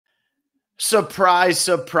Surprise,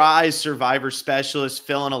 surprise, Survivor Specialist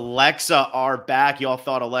Phil and Alexa are back. Y'all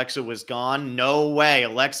thought Alexa was gone. No way.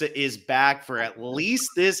 Alexa is back for at least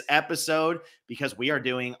this episode because we are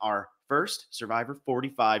doing our first Survivor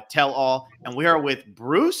 45 tell-all, and we are with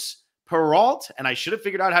Bruce Perreault, and I should have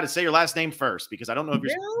figured out how to say your last name first because I don't know if you're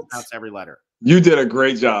supposed to pronounce every letter. You did a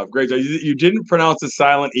great job. Great job. You didn't pronounce the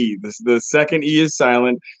silent E. The second E is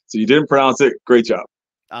silent, so you didn't pronounce it. Great job.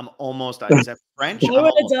 I'm almost. Is that French? I would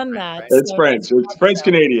have done that. Right? It's French. It's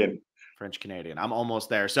French-Canadian. French-Canadian. I'm almost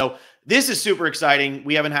there. So this is super exciting.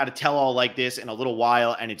 We haven't had a tell-all like this in a little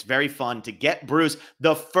while, and it's very fun to get Bruce,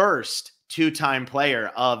 the first two-time player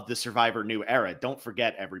of the Survivor New Era. Don't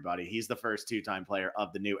forget, everybody, he's the first two-time player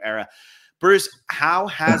of the New Era. Bruce, how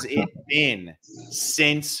has it been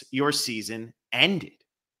since your season ended?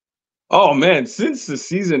 Oh, man, since the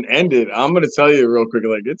season ended, I'm going to tell you real quick,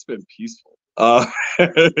 like, it's been peaceful.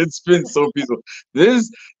 It's been so peaceful.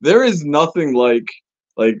 There is nothing like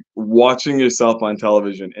watching yourself on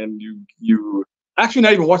television, and you actually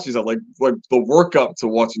not even watching yourself, like the work up to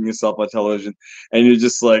watching yourself on television, and you're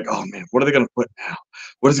just like, oh man, what are they gonna put now?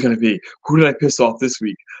 What is it gonna be? Who did I piss off this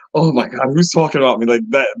week? Oh my god, who's talking about me? Like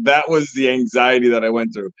that was the anxiety that I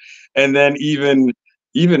went through. And then even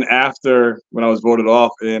after when I was voted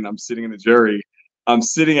off and I'm sitting in the jury, I'm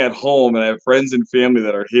sitting at home and I have friends and family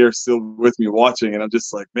that are here still with me watching, and I'm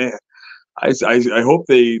just like, man, I hope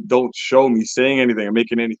they don't show me saying anything or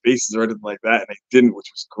making any faces or anything like that, and they didn't, which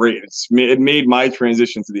was great. It made my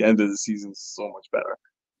transition to the end of the season so much better.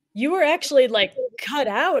 You were actually like cut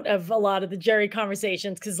out of a lot of the jury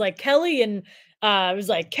conversations because like Kelly and it was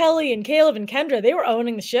like Kelly and Caleb and Kendra, they were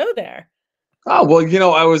owning the show there. Oh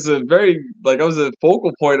well, I was a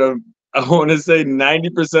focal point of, I want to say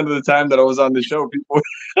 90% of the time that I was on the show, people,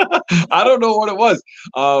 I don't know what it was.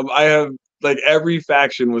 I have like every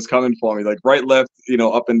faction was coming for me, like right, left,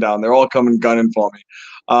 up and down. They're all coming gunning for me.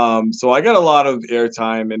 So I got a lot of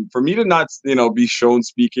airtime, and for me to not, be shown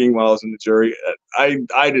speaking while I was in the jury,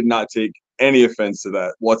 I did not take any offense to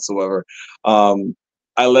that whatsoever.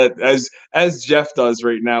 I let, as Jeff does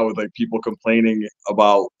right now with like people complaining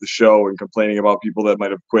about the show and complaining about people that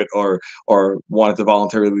might have quit or wanted to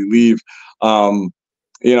voluntarily leave. I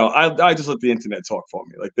just let the internet talk for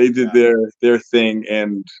me. Like they did their thing,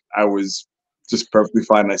 and I was just perfectly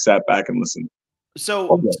fine. I sat back and listened.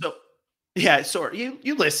 So yeah, sorry,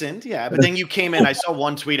 you listened, yeah, but then you came in. I saw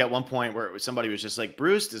one tweet at one point where somebody was just like,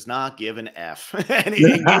 Bruce does not give an F, and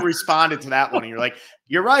you responded to that one, and you're like,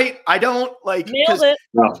 you're right, I don't like. Nailed it.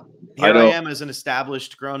 Here I am as an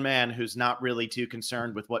established grown man who's not really too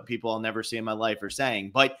concerned with what people I'll never see in my life are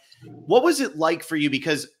saying. But what was it like for you?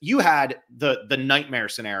 Because you had the nightmare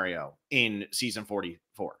scenario in season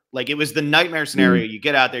 44. Like it was the nightmare scenario. You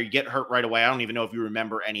get out there, you get hurt right away. I don't even know if you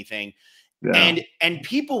remember anything. Yeah. And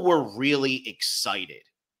people were really excited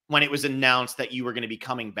when it was announced that you were going to be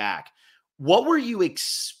coming back. What were you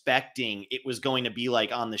expecting it was going to be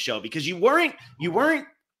like on the show? Because you weren't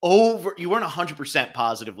 100%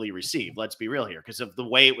 positively received. Let's be real here, because of the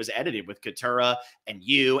way it was edited with Katurah and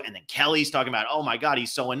you, and then Kelly's talking about, oh my God,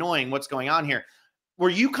 he's so annoying. What's going on here? Were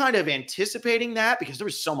you kind of anticipating that? Because there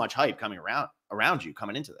was so much hype coming around you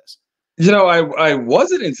coming into this. I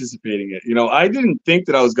wasn't anticipating it. I didn't think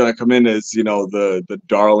that I was going to come in as, the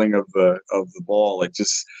darling of the ball, like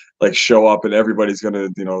just like show up and everybody's going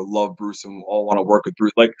to, love Bruce and all want to work with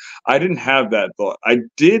Bruce. Like I didn't have that thought. I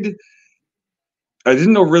didn't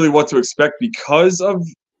know really what to expect because of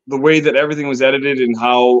the way that everything was edited and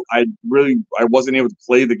how I wasn't able to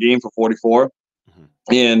play the game for 44.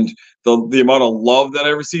 And the amount of love that I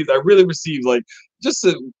really received, like just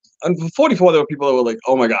on 44, there were people that were like,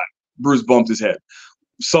 oh my God, Bruce bumped his head.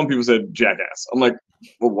 Some people said jackass. I'm like,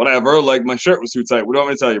 well, whatever. Like my shirt was too tight. What do I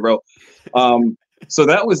want me to tell you, bro? So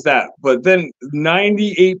that was that. But then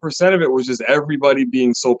 98% of it was just everybody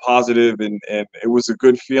being so positive, and it was a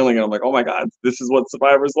good feeling. And I'm like, oh my God, this is what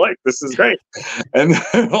Survivor's like. This is great. And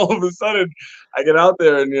then all of a sudden I get out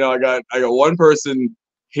there and, I got one person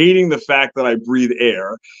hating the fact that I breathe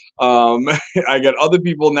air. I got other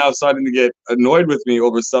people now starting to get annoyed with me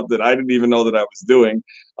over stuff that I didn't even know that I was doing,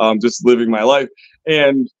 just living my life.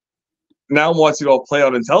 And now I'm watching it all play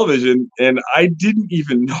out on television, and I didn't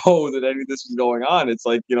even know that any of this was going on. It's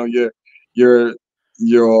like, you're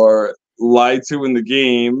lied to in the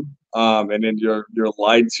game, and then you're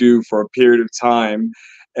lied to for a period of time.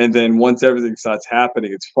 And then once everything starts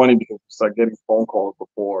happening, it's funny because you start getting phone calls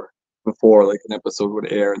before like an episode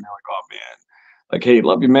would air, and they're like, oh man, like, hey,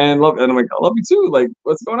 love you, man, love you. And I'm like, I love you too, like,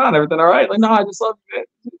 what's going on, everything all right? Like, no, I just love you, man.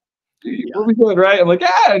 We'll be good, right? I'm like,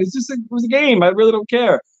 yeah, it was a game, I really don't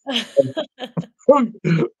care.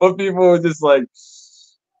 But people were just like,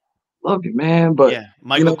 love you, man, but yeah,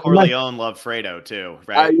 Michael Corleone loved Fredo too,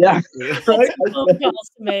 right? yeah, right. Some phone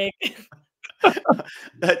calls to make.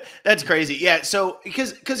 That's crazy. Yeah. So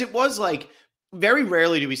because it was like very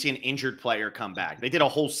rarely do we see an injured player come back. They did a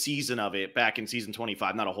whole season of it back in season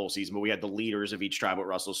 25, not a whole season, but we had the leaders of each tribe with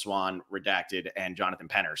Russell Swan, Redacted, and Jonathan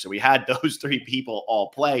Penner. So we had those three people all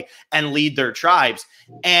play and lead their tribes.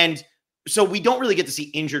 And so we don't really get to see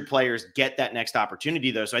injured players get that next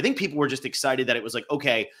opportunity, though. So I think people were just excited that it was like,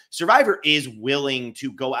 okay, Survivor is willing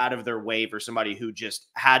to go out of their way for somebody who just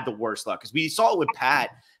had the worst luck. Because we saw it with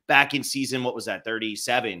Pat back in season, what was that,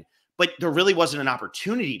 37? But there really wasn't an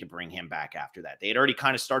opportunity to bring him back after that. They had already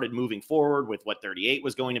kind of started moving forward with what 38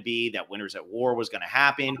 was going to be, that Winners at War was going to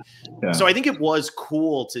happen. Yeah. So I think it was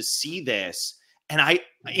cool to see this. And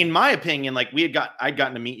in my opinion, like I'd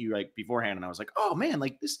gotten to meet you like beforehand, and I was like, oh man,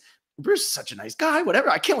 like this Bruce is such a nice guy, whatever.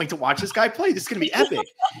 I can't wait to watch this guy play. This is going to be epic.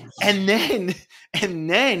 and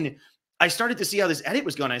then I started to see how this edit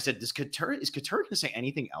was going. I said, is Katurah going to say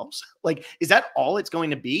anything else? Like, is that all it's going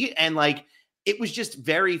to be? And like, it was just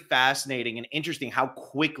very fascinating and interesting how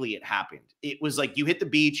quickly it happened. It was like you hit the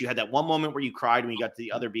beach, you had that one moment where you cried when you got to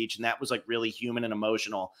the other beach, and that was like really human and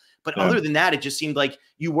emotional. But other than that, it just seemed like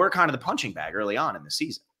you were kind of the punching bag early on in the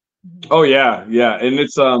season. Oh yeah, yeah, and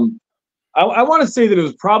it's I want to say that it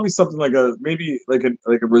was probably something like a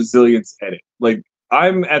resilience edit. Like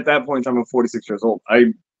I'm at that point in time, I'm 46 years old.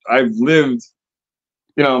 I've lived,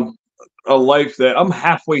 a life that I'm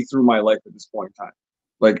halfway through my life at this point in time.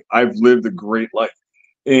 Like I've lived a great life,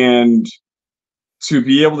 and to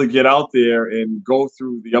be able to get out there and go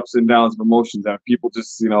through the ups and downs of emotions that people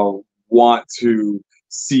just, want to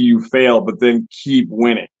see you fail, but then keep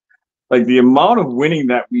winning. Like the amount of winning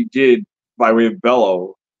that we did by way of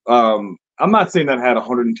Belo, I'm not saying that had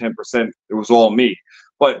 110%. It was all me,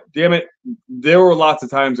 but damn it, there were lots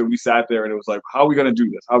of times that we sat there and it was like, how are we going to do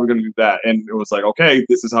this? How are we going to do that? And it was like, okay,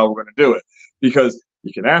 this is how we're going to do it, because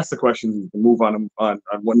you can ask the questions, you can move on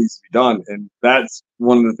what needs to be done. And that's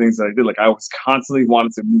one of the things that I did. Like I was constantly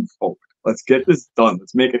wanting to move forward. Let's get this done.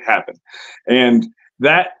 Let's make it happen. And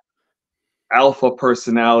that alpha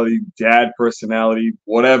personality, dad personality,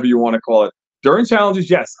 whatever you want to call it, during challenges,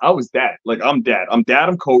 yes, I was dad. Like I'm dad.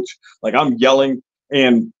 I'm coach. Like I'm yelling.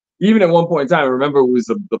 And even at one point in time, I remember it was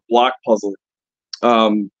the block puzzle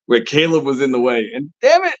where Caleb was in the way. And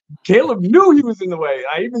damn it, Caleb knew he was in the way.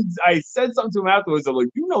 I said something to him afterwards. I'm like,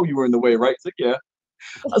 you were in the way, right? He's like, yeah.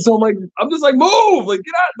 So I'm just like, move, like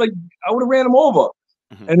get out. Like I would have ran him over.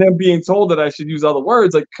 Mm-hmm. And then being told that I should use other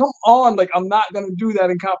words, like, come on, like I'm not gonna do that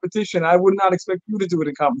in competition. I would not expect you to do it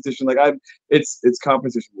in competition. Like it's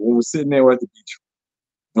competition. When we're sitting there, we're at the beach.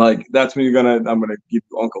 Like that's when I'm gonna give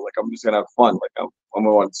you uncle. Like I'm just gonna have fun. Like I'm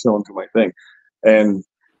gonna want to chill and do my thing. And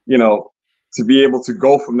to be able to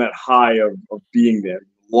go from that high of being there,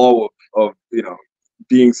 low of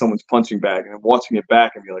being someone's punching bag, and then watching it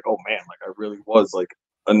back and be like, oh man, like I really was like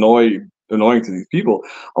annoying to these people.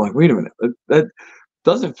 I'm like, wait a minute, that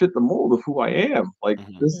doesn't fit the mold of who I am. Like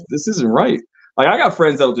this isn't right. Like I got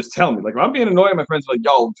friends that'll just tell me, like if I'm being annoying, my friends are like,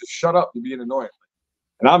 yo, just shut up, you're being annoying.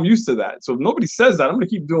 And I'm used to that. So if nobody says that, I'm gonna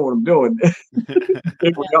keep doing what I'm doing.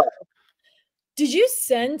 Did you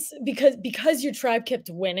sense, because your tribe kept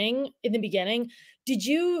winning in the beginning, did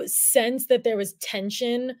you sense that there was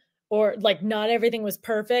tension, or like not everything was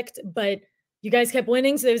perfect, but you guys kept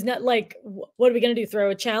winning? So there was not like, what are we going to do? Throw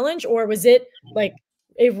a challenge? Or was it like,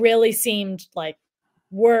 it really seemed like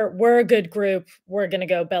we're a good group. We're going to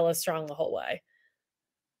go Belo strong the whole way.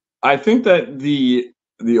 I think that the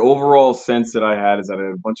overall sense that I had is that I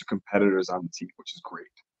had a bunch of competitors on the team, which is great.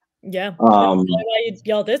 Yeah. That's probably why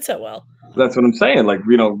y'all did so well. That's what I'm saying. Like,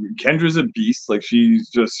 Kendra's a beast. Like she'll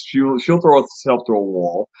throw herself through a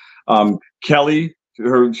wall. Kelly,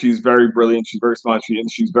 she's very brilliant. She's very smart.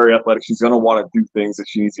 She's very athletic. She's gonna want to do things that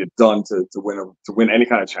she needs to get done to win any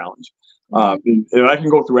kind of challenge. And I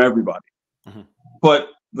can go through everybody. Mm-hmm. But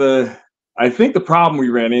I think the problem we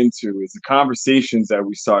ran into is the conversations that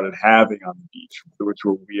we started having on the beach, which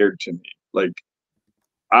were weird to me. Like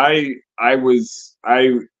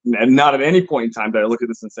not at any point in time did I look at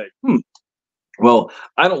this and say, well,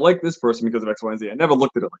 I don't like this person because of X, Y, and Z. I never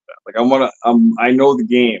looked at it like that. Like I know the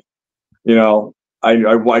game,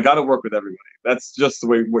 I got to work with everybody. That's just the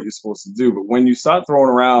way what you're supposed to do. But when you start throwing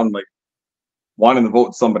around like wanting to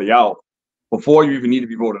vote somebody out before you even need to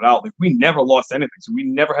be voted out, like we never lost anything. So we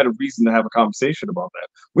never had a reason to have a conversation about that.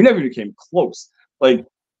 We never even came close. Like,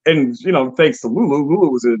 and thanks to Lulu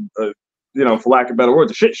was a for lack of better words,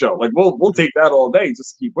 a shit show. Like we'll take that all day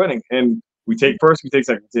just to keep winning. And we take first, we take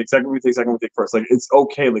second, we take second, we take second, we take first. Like it's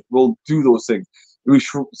okay. Like we'll do those things. We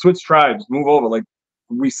switch tribes, move over. Like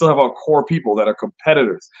we still have our core people that are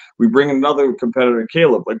competitors. We bring another competitor,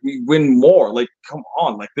 Caleb. Like, we win more. Like, come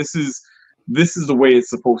on. Like, this is the way it's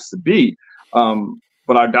supposed to be.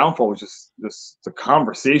 But our downfall was just the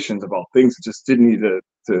conversations about things that just didn't need to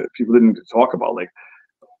people didn't need to talk about. Like,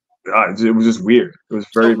 God, it was just weird. It was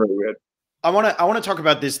very, very weird. I want to talk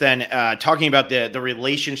about this then, talking about the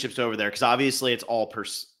relationships over there, because obviously it's all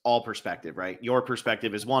perspective, right? Your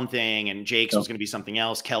perspective is one thing, and Jake's was going to be something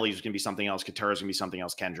else. Kelly's was going to be something else. Katurah's going to be something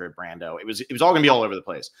else. Kendra, Brando. It was all going to be all over the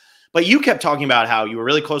place. But you kept talking about how you were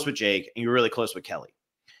really close with Jake and you were really close with Kelly.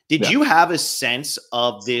 Did you have a sense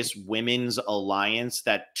of this women's alliance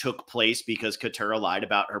that took place because Katurah lied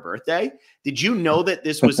about her birthday? Did you know that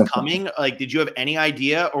this was coming? Like, did you have any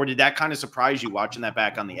idea, or did that kind of surprise you watching that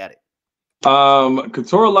back on the edit?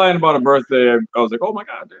 Katurah lying about her birthday, I was like, oh my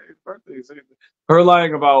God, birthday. Her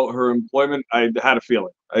lying about her employment, I had a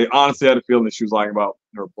feeling. I honestly had a feeling that she was lying about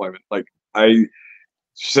her employment. Like, she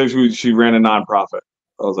said she ran a nonprofit.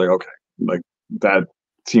 I was like, okay, like, that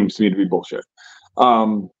seems to me to be bullshit.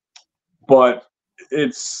 But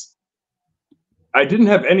I didn't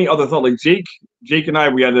have any other thought. Like, Jake and I,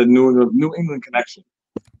 we had a New England connection.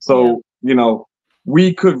 So, you know,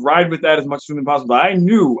 we could ride with that as much as possible. I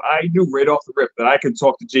knew right off the rip that I could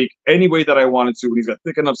talk to Jake any way that I wanted to, and he's got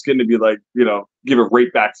thick enough skin to be like, you know, give it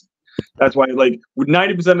right back to me. That's why, like, with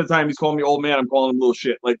 90% of the time he's calling me old man, I'm calling him little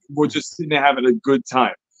shit. Like, we're just sitting there having a good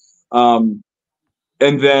time. And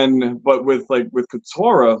then, but with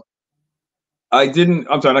Katurah, I'm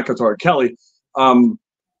sorry, not Katurah, Kelly.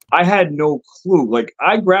 I had no clue. Like,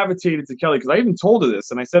 I gravitated to Kelly because I even told her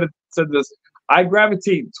this, and I said this. I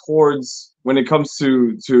gravitate towards, when it comes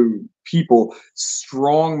to people,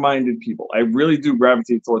 strong-minded people. I really do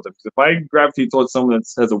gravitate towards them. Because if I gravitate towards someone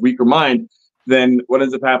that has a weaker mind, then what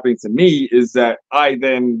ends up happening to me is that I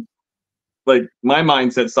then, like, my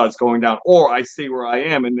mindset starts going down, or I stay where I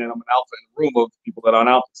am, and then I'm an alpha in a room of people that aren't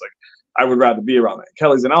alphas. Like, I would rather be around that.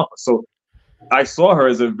 Kelly's an alpha, so I saw her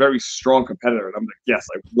as a very strong competitor, and I'm like, yes,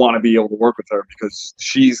 I want to be able to work with her because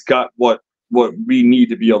she's got what we need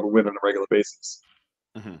to be able to win on a regular basis.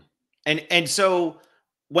 Mm-hmm. And so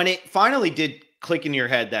when it finally did click in your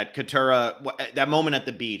head that Katurah, that moment at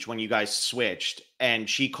the beach when you guys switched and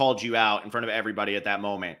she called you out in front of everybody at that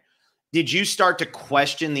moment, did you start to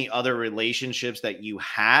question the other relationships that you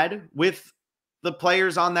had with the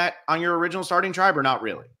players on your original starting tribe, or not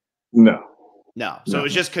really? No. So it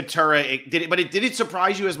was just Katurah. Did it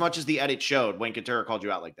surprise you as much as the edit showed when Katurah called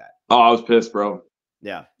you out like that? Oh, I was pissed, bro.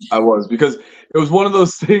 Yeah, I was, because it was one of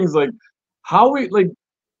those things, like,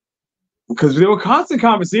 because there were constant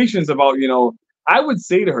conversations about, you know, I would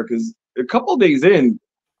say to her, because a couple of days in,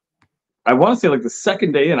 I want to say like the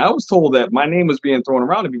second day in, I was told that my name was being thrown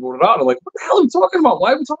around to be voted out. I'm like, what the hell are we talking about?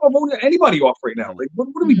 Why are we talking about voting anybody off right now? Like, what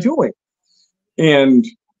are we doing? And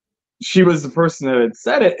she was the person that had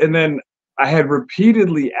said it. And then I had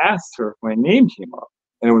repeatedly asked her if my name came up,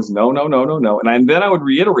 and it was no. And then I would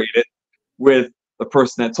reiterate it with the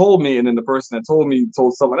person that told me, and then the person that told me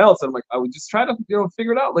told someone else. And I'm like, I would just try to, you know,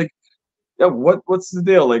 figure it out. Like, yeah, what's the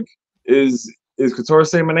deal? Like, is Katurah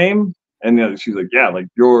saying my name? And you know, she was like, yeah, like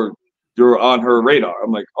you're on her radar.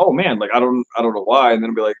 I'm like, oh man, like I don't know why. And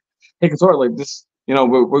then I'd be like, hey Katurah, like this, you know,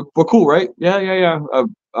 we're cool, right? Yeah. Have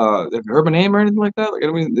you heard my name or anything like that? Like,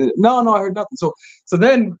 I mean, no, I heard nothing. So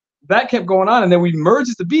then that kept going on, and then we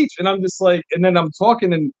merged at the beach, and I'm just like, and then I'm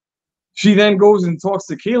talking, and she then goes and talks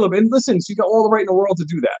to Caleb, and listen, she got all the right in the world to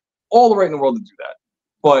do that.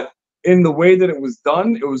 But in the way that it was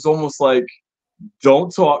done, it was almost like,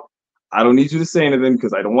 don't talk. I don't need you to say anything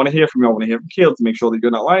because I don't want to hear from you. I want to hear from Caleb to make sure that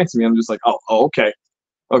you're not lying to me. I'm just like, oh, okay.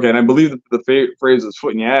 And I believe that the phrase was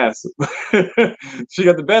foot in your ass. She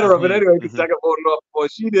got the better of it anyway because I got voted off before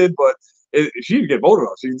she did, but she didn't get voted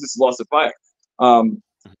off. She just lost the fight.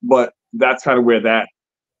 But that's kind of where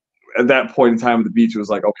at that point in time at the beach, it was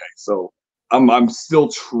like, okay, so I'm still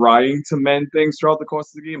trying to mend things throughout the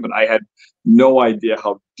course of the game, but I had no idea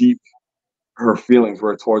how deep her feelings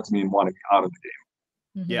were towards me and wanting me out of the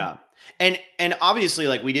game. Yeah. And obviously,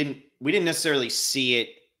 like, we didn't necessarily see it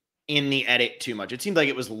in the edit too much. It seemed like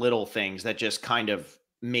it was little things that just kind of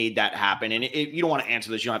made that happen. And you don't want to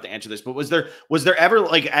answer this, you don't have to answer this, but was there ever,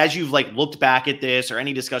 like, as you've like looked back at this or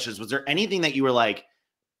any discussions, was there anything that you were like,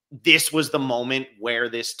 this was the moment where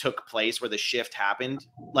this took place, where the shift happened,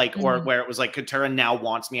 like, or where it was like Katurah now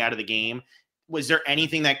wants me out of the game? Was there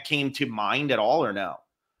anything that came to mind at all, or no?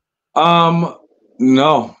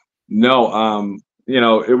 No. You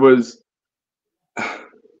know, it was,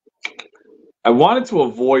 I wanted to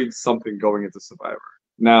avoid something going into Survivor.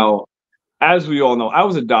 Now, as we all know, I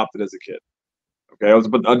was adopted as a kid. Okay, I was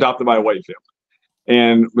adopted by a white family.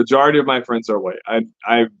 and majority of my friends are white.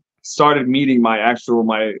 I started meeting my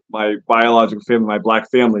biological family, my Black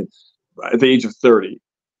family, at the age of 30.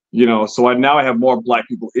 You know, so now I have more Black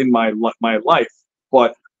people in my life,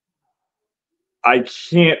 but I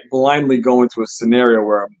can't blindly go into a scenario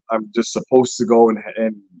where I'm just supposed to go and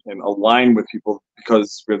align with people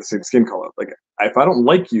because we have the same skin color. Like, if I don't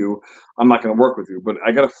like you, I'm not going to work with you. But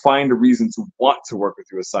I got to find a reason to want to work with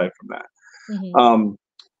you aside from that. Mm-hmm.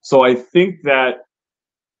 So I think that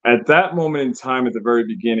at that moment in time, at the very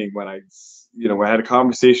beginning, when I had a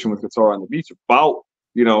conversation with Katurah on the beach about,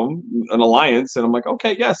 an alliance, and I'm like,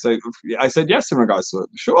 okay, yes, I said yes in regards to it,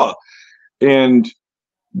 sure. And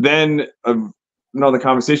then another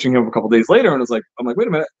conversation came up a couple days later, and I'm like, wait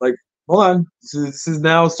a minute, like, hold on, this is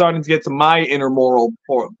now starting to get to my inner moral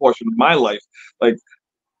portion of my life. Like,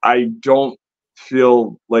 I don't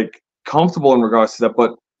feel like comfortable in regards to that,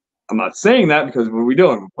 but I'm not saying that because what are we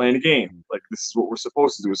doing? We're playing a game. Like, this is what we're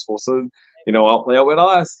supposed to do. We're supposed to, I'll play out with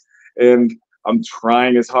us, and I'm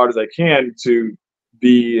trying as hard as I can to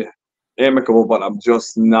be amicable, but I'm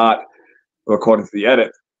just not, according to the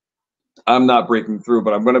edit, I'm not breaking through.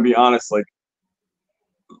 But I'm going to be honest, like,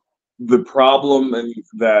 the problem and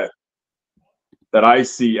that I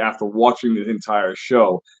see after watching the entire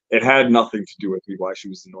show, it had nothing to do with me, why she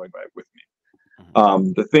was annoyed with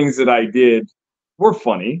me. The things that I did were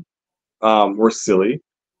funny, were silly,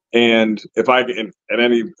 and if I can, at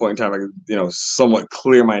any point in time, I can, somewhat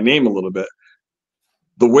clear my name a little bit.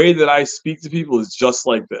 The way that I speak to people is just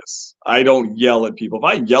like this. I don't yell at people. If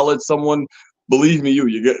I yell at someone, believe me,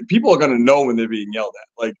 people are going to know when they're being yelled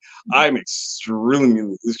at. Like, I'm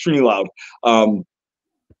extremely loud.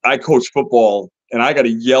 I coach football, and I got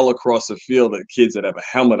to yell across the field at kids that have a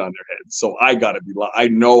helmet on their head. So I got to be loud. I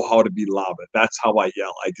know how to be loud. That's how I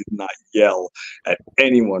yell. I did not yell at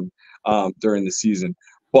anyone during the season.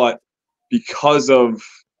 But because of,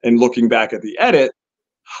 and looking back at the edit,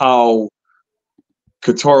 how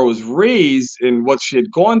Katurah was raised and what she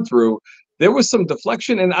had gone through, there was some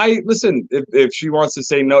deflection. And listen, if she wants to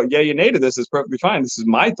say no, yay or nay to this, is perfectly fine. This is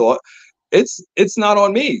my thought. It's not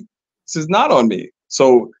on me. This is not on me.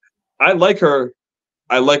 So I like her.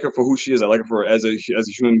 I like her for who she is. I like her for as a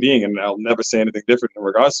human being, and I'll never say anything different in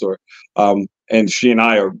regards to her. And she and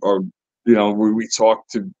I are we talk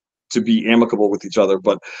to be amicable with each other.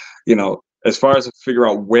 But as far as to figure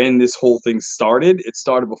out when this whole thing started, it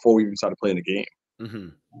started before we even started playing the game. Mm-hmm.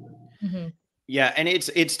 Mm-hmm. Yeah, and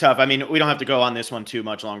it's tough. I mean, we don't have to go on this one too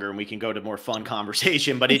much longer, and we can go to more fun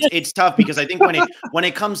conversation. But it's tough because I think when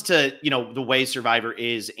it comes to the way Survivor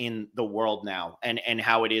is in the world now, and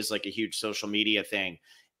how it is like a huge social media thing,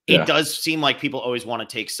 it does seem like people always want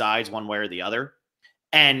to take sides one way or the other,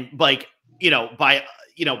 and like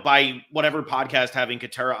by whatever podcast having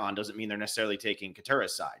Katurah on doesn't mean they're necessarily taking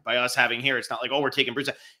Katurah's side. By us having here, it's not like, oh, we're taking Bruce.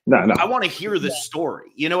 No. I want to hear the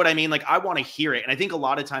story. You know what I mean? Like, I want to hear it. And I think a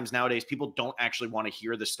lot of times nowadays, people don't actually want to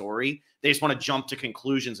hear the story. They just want to jump to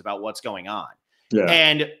conclusions about what's going on. Yeah.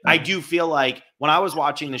 And I do feel like when I was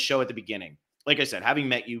watching the show at the beginning, like I said, having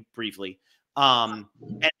met you briefly, and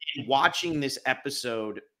watching this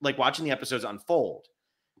episode, like watching the episodes unfold,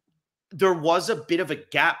 there was a bit of a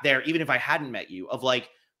gap there, even if I hadn't met you, of like,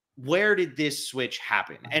 where did this switch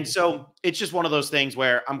happen? And so it's just one of those things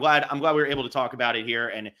where I'm glad we were able to talk about it here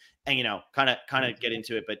and kind of get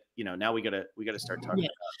into it. But now we gotta start talking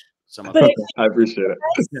about some other things. I appreciate it.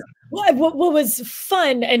 What was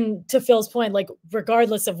fun, and to Phil's point, like,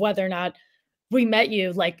 regardless of whether or not we met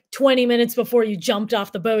you, like 20 minutes before you jumped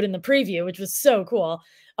off the boat in the preview, which was so cool.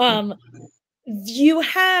 You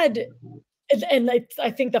had, and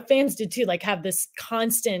I think the fans did too, like, have this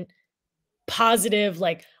constant positive,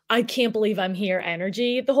 like, I can't believe I'm here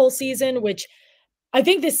energy the whole season, which I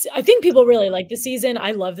think people really like the season.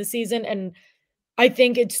 I love the season. And I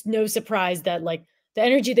think it's no surprise that, like, the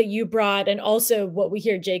energy that you brought, and also what we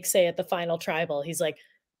hear Jake say at the final tribal, he's like,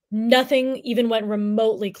 nothing even went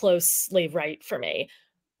remotely closely right for me,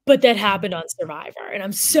 but that happened on Survivor. And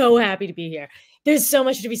I'm so happy to be here. There's so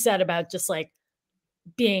much to be said about just like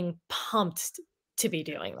being pumped to be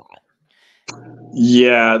doing that.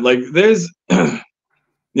 Yeah, like there's, I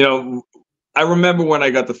remember when I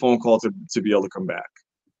got the phone call to be able to come back.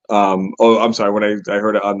 I'm sorry, when I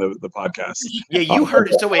heard it on the podcast. Yeah, you heard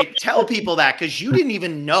it. So wait, tell people that, because you didn't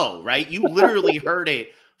even know, right? You literally heard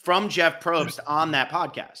it from Jeff Probst on that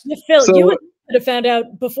podcast. Yeah, Phil, you would have found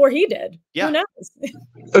out before he did. Yeah. Who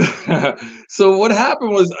knows? So what happened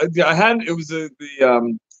was it was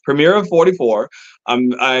the premiere of 44.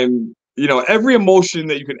 I'm every emotion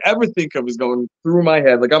that you could ever think of is going through my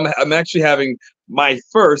head. Like I'm actually having my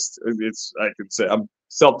first, I could say I'm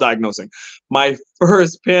self-diagnosing. My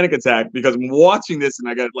first panic attack, because I'm watching this and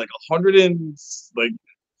I got like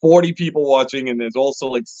 140 people watching, and there's also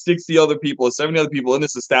like 60 other people or 70 other people in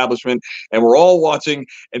this establishment, and we're all watching,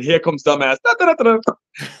 and here comes dumbass. Da, da, da, da, da.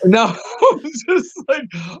 And now I'm just like,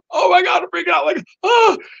 oh my God, I'm freaking out, like,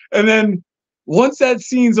 ah. And then once that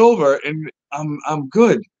scene's over and I'm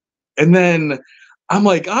good. And then I'm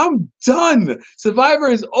like, I'm done. Survivor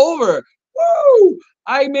is over. Woo!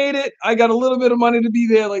 I made it. I got a little bit of money to be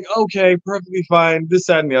there. Like, okay, perfectly fine. This,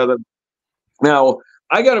 that, and the other. Now,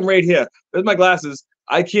 I got them right here. There's my glasses.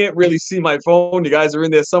 I can't really see my phone. You guys are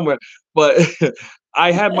in there somewhere. But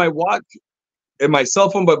I had my watch and my cell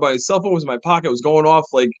phone, but my cell phone was in my pocket. It was going off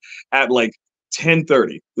like at like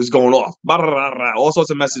 10:30. It was going off. All sorts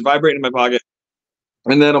of messages vibrating in my pocket.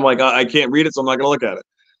 And then I'm like, I can't read it, so I'm not going to look at it.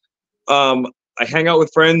 I hang out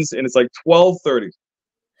with friends, and it's like 12:30.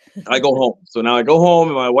 I go home. So now I go home,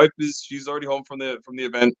 and my wife she's already home from the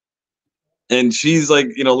event, and she's like,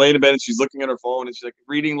 laying in bed, and she's looking at her phone, and she's like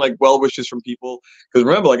reading like well wishes from people. Because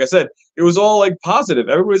remember, like I said, it was all like positive.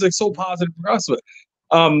 Everybody's like so positive, progressive.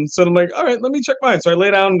 So I'm like, all right, let me check mine. So I lay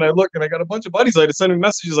down and I look, and I got a bunch of buddies like sending me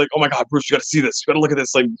messages like, oh my God, Bruce, you got to see this. You got to look at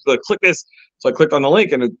this. Like, click this. So I clicked on the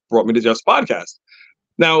link, and it brought me to Jeff's podcast.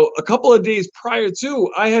 Now, a couple of days prior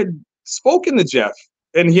to, I had spoken to Jeff,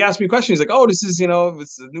 and he asked me a question. He's like, oh, this is,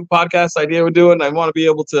 it's a new podcast idea we're doing. I want to be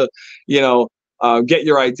able to, get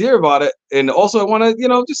your idea about it. And also I want to,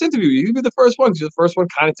 just interview you. You'd be the first one. You're the first one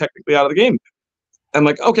kind of technically out of the game. I'm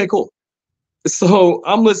like, okay, cool. So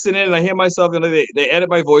I'm listening, and I hear myself, and they edit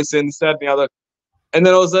my voice in, this, that, and the other. And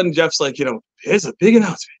then all of a sudden, Jeff's like, here's a big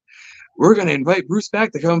announcement. We're going to invite Bruce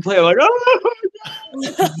back to come and play. I'm like, oh,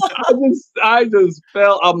 I just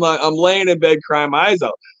fell. I'm laying in bed crying my eyes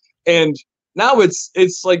out. And now it's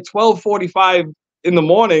like 12:45 in the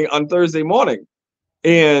morning on Thursday morning.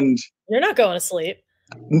 And you're not going to sleep.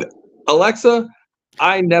 Alexa,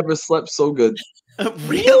 I never slept so good.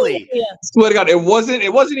 Really? Yeah. Swear to God, it wasn't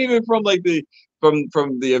even from like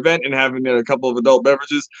from the event and having a couple of adult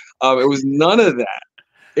beverages. It was none of that.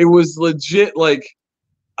 It was legit like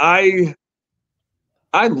I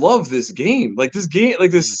love this game. Like this game,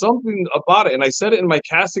 like there's something about it. And I said it in my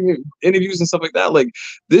casting interviews and stuff like that. Like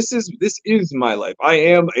this is my life. I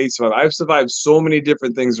am a survivor. I've survived so many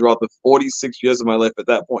different things throughout the 46 years of my life at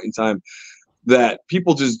that point in time that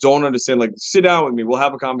people just don't understand. Like, sit down with me. We'll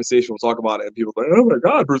have a conversation. We'll talk about it. And people are like, oh my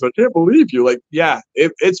God, Bruce, I can't believe you. Like, yeah,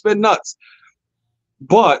 it's been nuts.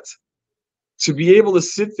 But to be able to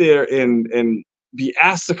sit there and be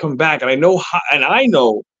asked to come back, and I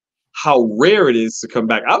know how rare it is to come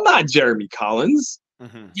back. I'm not Jeremy Collins.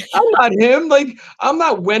 Mm-hmm. I'm not him. Like, I'm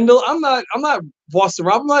not Wendell. I'm not Boston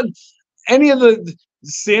Rob. I'm not any of the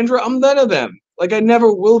Sandra. I'm none of them. Like, I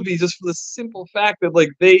never will be, just for the simple fact that like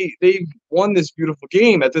they've won this beautiful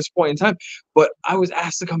game at this point in time. But I was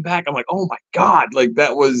asked to come back. I'm like, oh my God, like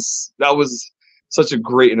that was such a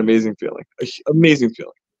great and amazing feeling. Amazing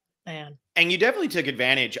feeling. Man. And you definitely took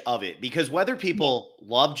advantage of it, because whether people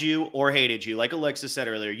loved you or hated you, like Alexa said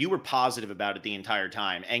earlier, you were positive about it the entire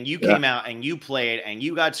time. And you came out and you played and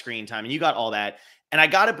you got screen time and you got all that. And I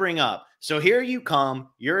got to bring up, so here you come,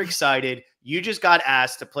 you're excited. You just got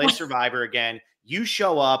asked to play Survivor again. You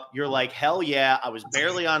show up, you're like, hell yeah, I was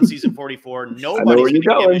barely on season 44. Nobody's going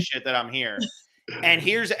to give a shit that I'm here. And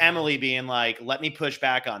here's Emily being like, let me push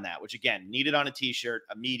back on that, which again, needed on a t-shirt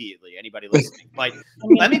immediately. Anybody listening, but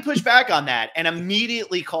let me push back on that and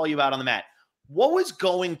immediately call you out on the mat. What was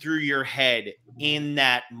going through your head in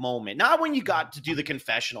that moment? Not when you got to do the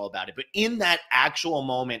confessional about it, but in that actual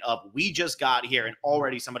moment of, we just got here and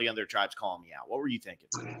already somebody on their tribe's calling me out. What were you thinking?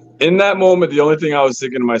 In that moment, the only thing I was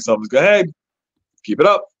thinking to myself was, go ahead, keep it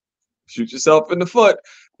up, shoot yourself in the foot.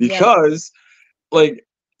 Because like,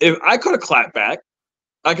 if I could have clapped back,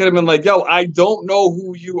 I could have been like, yo, I don't know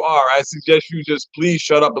who you are. I suggest you just please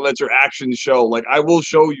shut up and let your actions show. Like, I will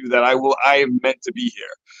show you that I am meant to be here.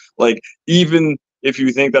 Like, even if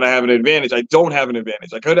you think that I have an advantage, I don't have an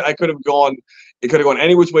advantage. I could have gone, it could have gone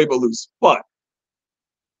any which way but loose. But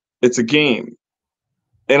it's a game.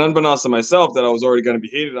 And unbeknownst to myself, that I was already going to be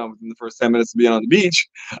hated on within the first 10 minutes of being on the beach.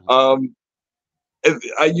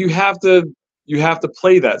 You have to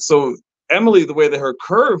play that. So Emily, the way that her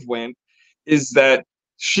curve went is that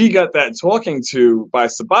she got that talking to by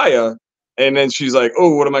Sabaya, and then she's like,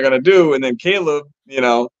 oh, what am I going to do? And then Caleb,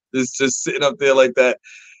 is just sitting up there like that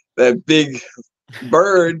big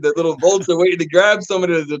bird, that little vulture waiting to grab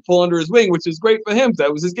somebody to pull under his wing, which is great for him.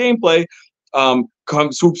 That was his gameplay.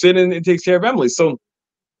 Swoops in and takes care of Emily. So,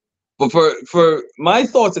 but for my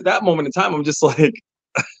thoughts at that moment in time, I'm just like,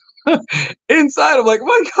 inside, I'm like, oh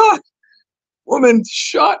my God, woman,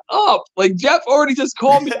 shut up. Like, Jeff already just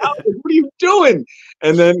called me out. Like, what are you doing?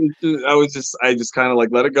 And then I just kind of like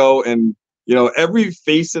let it go. And, you know, every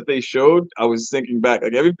face that they showed, I was thinking back,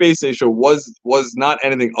 like every face they showed was not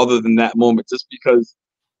anything other than that moment, just because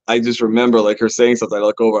I just remember like her saying something. I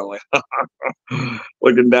look over, I'm like,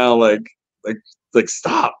 looking down, like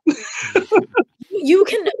stop. You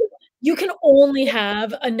can only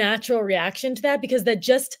have a natural reaction to that because that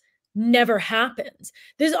just never happens.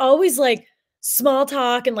 There's always like small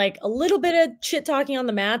talk and like a little bit of shit talking on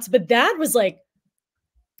the mats, but that was like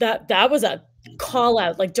that was a call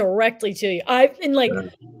out like directly to you.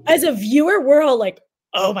 As a viewer, we're all like,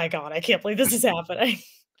 oh my God, I can't believe this is happening.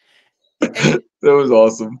 That was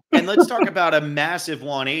awesome. And let's talk about a massive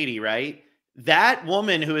 180, right? That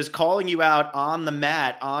woman who is calling you out on the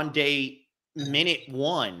mat on minute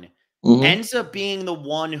 1 ends up being the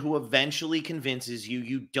one who eventually convinces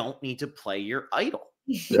you don't need to play your idol.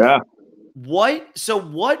 Yeah. What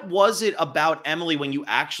was it about Emily when you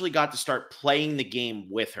actually got to start playing the game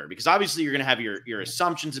with her? Because obviously you're going to have your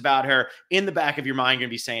assumptions about her in the back of your mind. You're going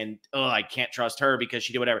to be saying, oh, I can't trust her because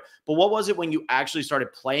she did whatever. But what was it when you actually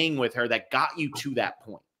started playing with her that got you to that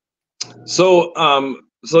point? So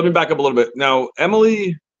let me back up a little bit. Now,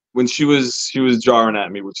 Emily, when she was jarring at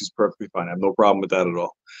me, which is perfectly fine. I have no problem with that at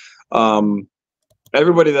all.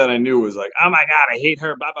 Everybody that I knew was like, oh my God, I hate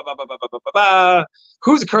her. Blah, blah, blah, blah, blah, blah, blah, blah.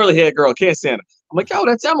 Who's a curly haired girl? Can't stand her. I'm like, oh,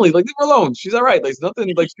 that's Emily. Like, leave her alone. She's all right. Like,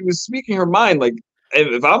 nothing. Like, she was speaking her mind. Like,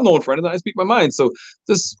 if I'm known for anything, I speak my mind. So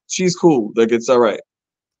she's cool. Like, it's all right.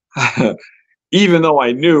 Even though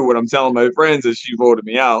I knew what I'm telling my friends is she voted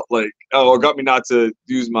me out, like, or got me not to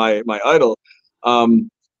use my idol.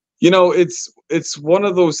 You know, it's one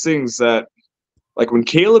of those things that, like, when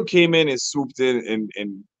Caleb came in and swooped in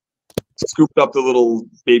and scooped up the little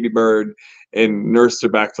baby bird and nursed her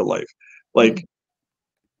back to life, like,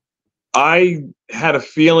 I had a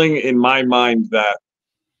feeling in my mind that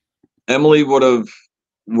Emily would have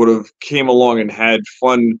came along and had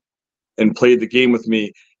fun and played the game with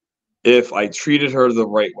me if I treated her the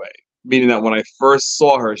right way. Meaning that when I first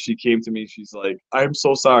saw her, she came to me, she's like, I'm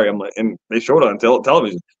so sorry. I'm like, and they showed it on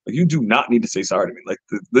television. Like, you do not need to say sorry to me. Like,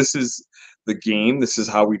 this is the game. This is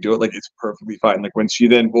how we do it. Like, it's perfectly fine. Like, when she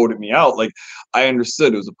then voted me out, like, I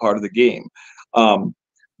understood it was a part of the game.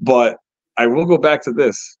 But I will go back to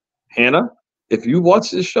this. Hannah, if you watch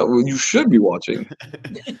this show, you should be watching.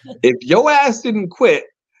 If your ass didn't quit,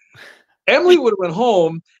 Emily would have went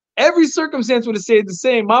home. Every circumstance would have stayed the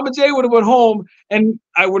same. Mama J would have went home, and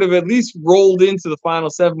I would have at least rolled into the final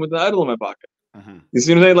 7 with the idol in my pocket. You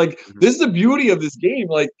see what I'm saying? Like, this is the beauty of this game.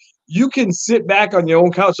 Like, you can sit back on your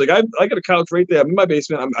own couch. Like, I got a couch right there. I'm in my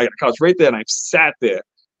basement. I got a couch right there, and I've sat there.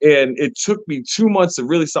 And it took me 2 months to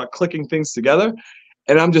really start clicking things together.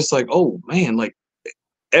 And I'm just like, oh, man, like,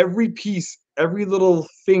 every piece, every little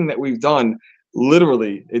thing that we've done,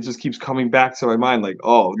 literally, it just keeps coming back to my mind. Like,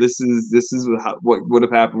 oh, this is what would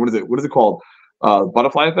have happened. What is it called?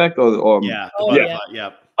 Butterfly effect? Yeah.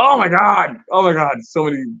 Yeah. Oh my God. So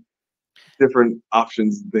many different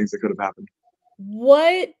options and things that could have happened.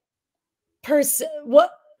 What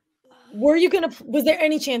were you gonna? Was there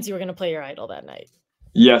any chance you were gonna play your idol that night?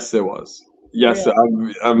 Yes, there was. Yes,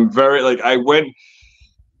 really? I'm very like I went.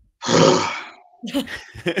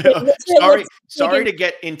 sorry to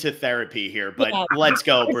get into therapy here, but let's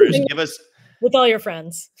go, Bruce. Give us with all your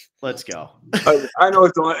friends. Let's go. I know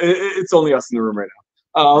it's only us in the room right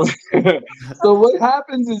now. So what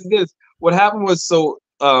happens is this. What happened was, so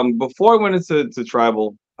before I went into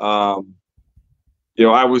tribal, you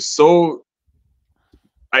know,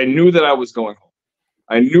 I knew that I was going home.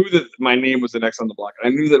 I knew that my name was the next on the block. I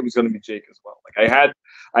knew that it was going to be Jake as well. Like,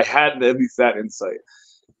 I had at least that insight.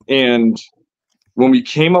 And when we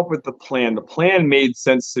came up with the plan made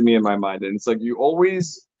sense to me in my mind. And it's like, you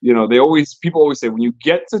always, you know, people always say, when you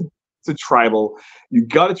get to tribal, you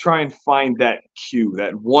got to try and find that cue,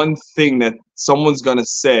 that one thing that someone's going to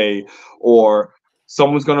say or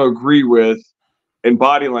someone's going to agree with in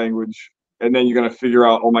body language. And then you're going to figure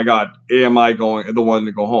out, oh my God, am I the one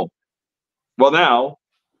to go home? Well, now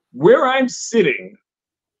where I'm sitting,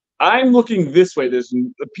 I'm looking this way. There's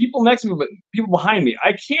people next to me, but people behind me.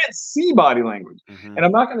 I can't see body language. And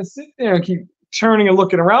I'm not going to sit there and keep turning and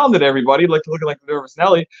looking around at everybody, like looking like the nervous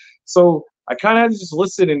Nelly. So I kind of had to just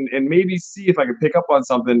listen and maybe see if I could pick up on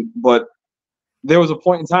something. But there was a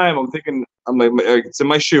point in time I'm thinking, I'm like, it's in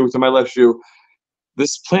my shoe, it's in my left shoe.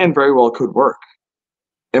 This plan very well could work.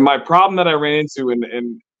 And my problem that I ran into,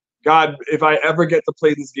 and God, if I ever get to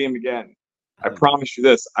play this game again, I promise you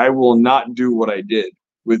this, I will not do what I did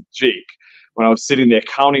with Jake when I was sitting there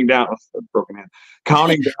counting down, broken hand,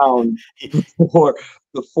 counting down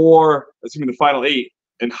the 4, assuming the final 8,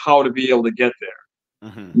 and how to be able to get there.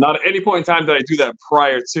 Not at any point in time did I do that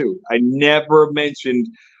prior to. I never mentioned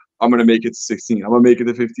I'm going to make it to 16. I'm going to make it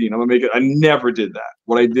to 15. I'm going to make it. I never did that.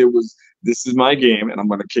 What I did was, this is my game, and I'm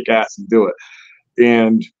going to kick ass and do it.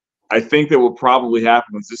 And I think that what probably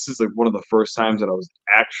happened was, this is like one of the first times that I was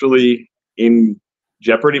actually in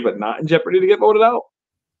jeopardy, but not in jeopardy to get voted out.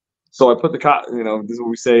 So I put the cart, you know, this is what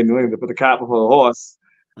we say in New England, they put the cart before the horse,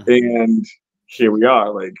 and here we are.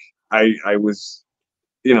 Like I was,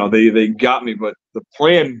 you know, they got me, but the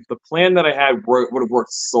plan that I had would have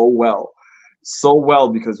worked so well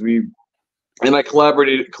because I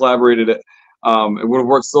collaborated it. It would have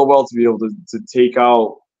worked so well to be able to take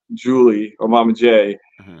out Julie or Mama J,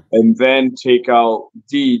 and then take out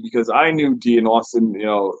D, because I knew D and Austin, you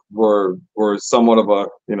know, were somewhat of a,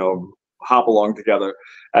 you know, hop along together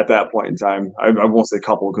at that point in time. I won't say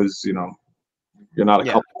couple, because, you know, you're not a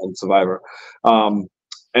couple in Survivor. And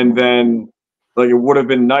then, like, it would have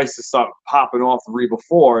been nice to start popping off the Reba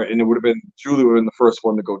 4, and it would have been, Julie would have been the first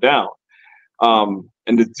one to go down.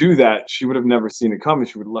 And to do that, she would have never seen it coming.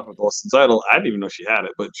 She would have left with Austin's idol. I didn't even know she had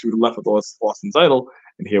it, but she would have left with Austin's idol,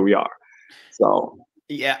 and here we are. So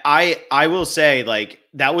yeah, I will say, like,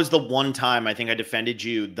 that was the one time I think I defended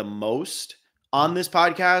you the most on this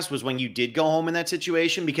podcast, was when you did go home in that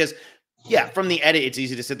situation, because yeah, from the edit, it's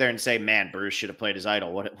easy to sit there and say, man, Bruce should have played his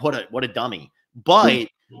idol. What a dummy. But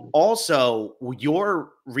also,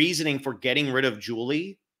 your reasoning for getting rid of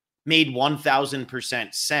Julie made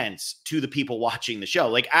 1000% sense to the people watching the show.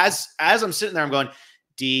 Like, as I'm sitting there, I'm going,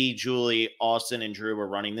 D, Julie, Austin, and Drew are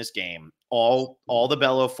running this game. All the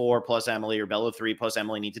Belo 4 plus Emily, or Belo 3 plus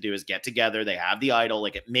Emily, need to do is get together. They have the idol.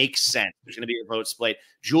 Like, it makes sense. There's going to be a vote split.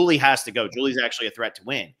 Julie has to go. Julie's actually a threat to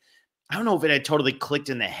win. I don't know if it had totally clicked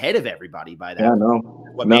in the head of everybody by that. Yeah,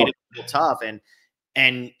 Made it a little tough.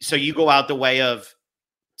 And so you go out the way of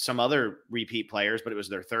some other repeat players, but it was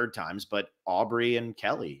their third times, but Aubrey and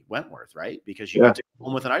Kelly Wentworth, right? Because you got to go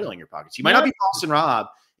home with an idol in your pockets. You might not be Boston Rob.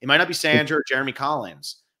 It might not be Sandra or Jeremy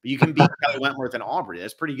Collins, but you can beat Kelly Wentworth and Aubrey.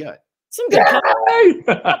 That's pretty good. Some good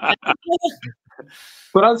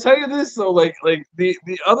But I'll tell you this, though, like the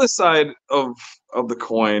other side of the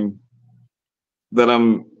coin that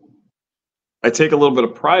I take a little bit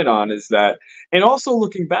of pride on is that, and also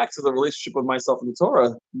looking back to the relationship with myself and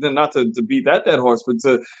Katurah, then not to beat that dead horse, but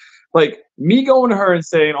to, like, me going to her and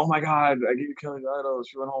saying, oh my God, I gave you Kelly's idol,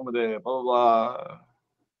 she went home with it, blah, blah, blah.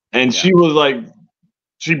 And she was like,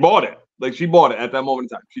 she bought it. Like, she bought it at that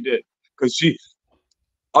moment in time. She did. Because she,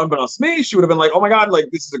 unbeknownst to me, she would have been like, oh my God, like,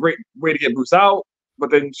 this is a great way to get Bruce out.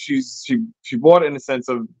 But then she bought it in the sense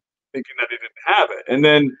of thinking that they didn't have it. And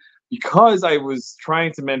then, because I was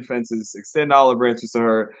trying to mend fences, extend olive branches to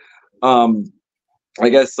her, I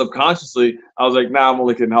guess subconsciously, I was like, nah, I'm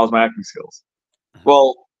only kidding. How's my acting skills?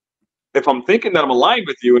 Well, if I'm thinking that I'm aligned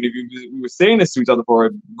with you, and if we were saying this to each other for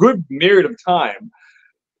a good myriad of time,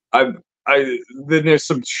 then there's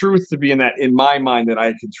some truth to be in that, in my mind, that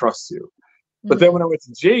I can trust you. But then when I went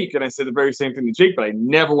to Jake, and I said the very same thing to Jake, but I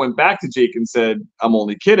never went back to Jake and said, I'm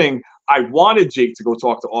only kidding. I wanted Jake to go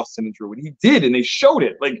talk to Austin and Drew, and he did, and they showed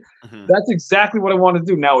it. Like, that's exactly what I wanted to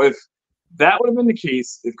do. Now, if that would have been the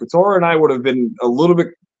case, if Katurah and I would have been a little bit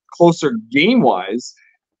closer game-wise,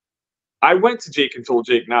 I went to Jake and told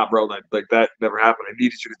Jake, nah, bro, like that never happened. I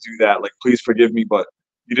needed you to do that. Like, please forgive me, but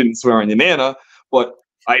you didn't swear on your nana, but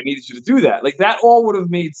I needed you to do that. Like, that all would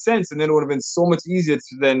have made sense, and then it would have been so much easier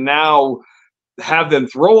to then now have them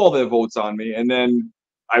throw all their votes on me, and then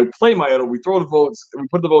I play my idol, we throw the votes, we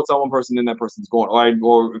put the votes on one person, and that person's going.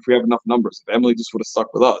 Or if we have enough numbers, if Emily just would have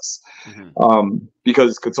stuck with us.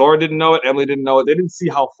 Because Katurah didn't know it, Emily didn't know it. They didn't see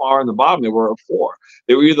how far in the bottom they were of 4.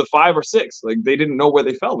 They were either 5 or 6. Like, they didn't know where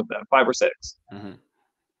they fell with that, 5 or 6.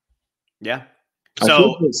 Yeah. I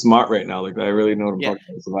feel so smart right now. Like, I really know what I'm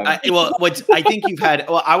talking about. I think you've had,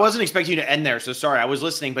 I wasn't expecting you to end there, so sorry, I was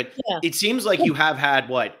listening, but it seems like you have had,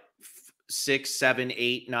 6, 7,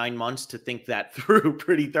 8, 9 months to think that through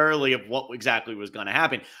pretty thoroughly of what exactly was going to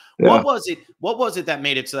happen. What was it that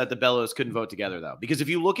made it so that the Belos couldn't vote together, though? Because if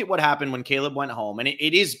you look at what happened when Caleb went home, and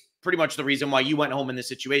it is pretty much the reason why you went home in this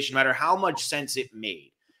situation, no matter how much sense it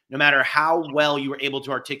made, no matter how well you were able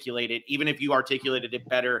to articulate it, even if you articulated it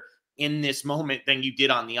better in this moment than you did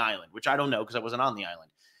on the island, which I don't know because I wasn't on the island.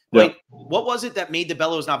 Like, what was it that made the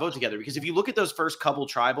Belos not vote together? Because if you look at those first couple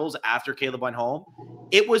tribals after Caleb went home,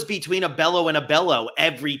 it was between a Belo and a Belo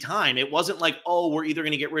every time. It wasn't like, oh, we're either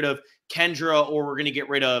going to get rid of Kendra or we're going to get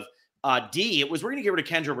rid of D. It was, we're going to get rid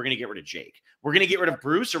of Kendra, we're going to get rid of Jake. We're going to get rid of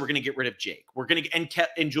Bruce, or we're going to get rid of Jake. We're going to,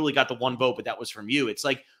 and Julie got the 1 vote, but that was from you. It's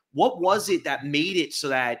like, what was it that made it so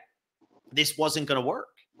that this wasn't going to work?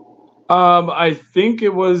 I think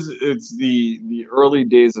it's the early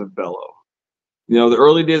days of Belo. You know, the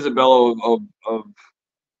early days of Belo of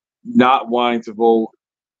not wanting to vote.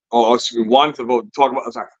 Oh, excuse me, wanting to vote.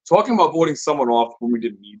 Talking about voting someone off when we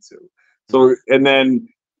didn't need to. So, and then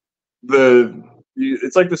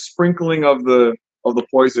it's like the sprinkling of the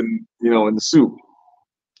poison, you know, in the soup.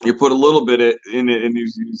 You put a little bit in it, and you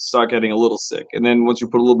start getting a little sick. And then once you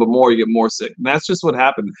put a little bit more, you get more sick. And that's just what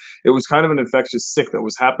happened. It was kind of an infectious sick that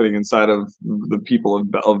was happening inside of the people of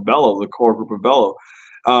Belo, the core group of Belo.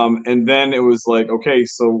 And then it was like, okay,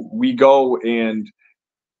 so we go and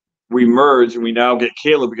we merge, and we now get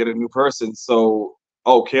Caleb, we get a new person. So,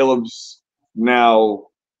 Caleb's now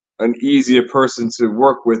an easier person to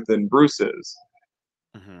work with than Bruce is.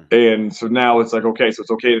 And so now it's like, okay, so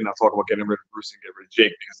it's okay to now talk about getting rid of Bruce and get rid of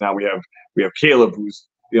Jake, because now we have Caleb, who's,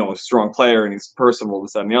 you know, a strong player and he's personable,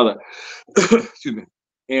 this, that, and the other. Excuse me.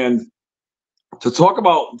 And to talk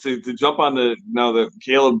about to jump on now that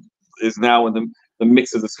Caleb is now in the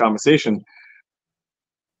mix of this conversation.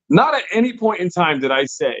 Not at any point in time did I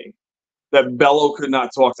say that Belo could not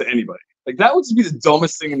talk to anybody. Like, that would be the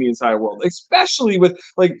dumbest thing in the entire world, especially with,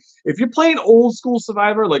 like, if you're playing old school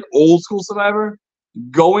Survivor,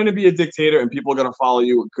 go in to be a dictator and people are going to follow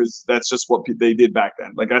you because that's just what they did back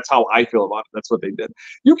then. Like, that's how I feel about it. That's what they did.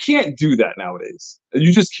 You can't do that nowadays.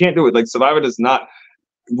 You just can't do it. Like, Survivor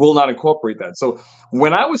will not incorporate that. So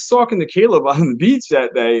when I was talking to Caleb on the beach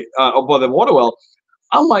that day, above the water well,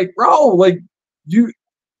 I'm like, bro, like,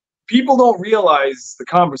 people don't realize the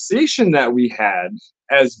conversation that we had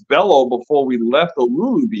as Belo before we left the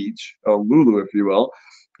Lulu beach, or Lulu, if you will,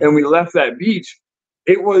 and we left that beach.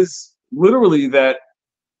 It was literally that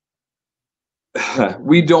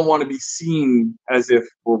we don't want to be seen as if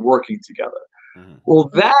we're working together. Well,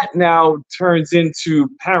 that now turns into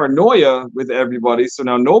paranoia with everybody. So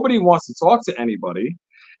now nobody wants to talk to anybody.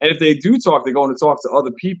 And if they do talk, they're going to talk to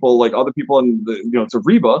other people, like other people in to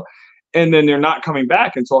Reba. And then they're not coming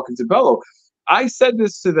back and talking to Belo. I said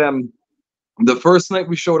this to them the first night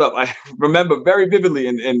we showed up. I remember very vividly,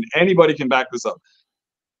 and anybody can back this up.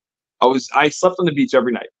 I slept on the beach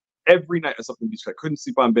every night. Every night I slept on the beach. I couldn't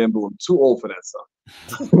sleep on bamboo. I'm too old for that stuff.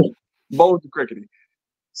 Bones and crickety.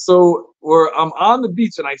 So I'm on the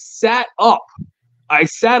beach, and I sat up.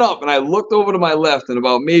 And I looked over to my left, and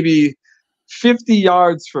about maybe 50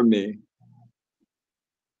 yards from me,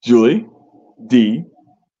 Julie, Dee,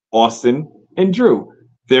 Austin, and Drew.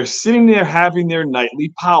 They're sitting there having their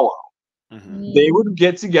nightly powwow. They would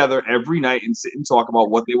get together every night and sit and talk about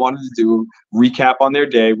what they wanted to do, recap on their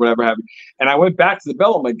day, whatever have you. And I went back to the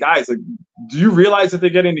Belo. I'm like, guys, like, do you realize that they're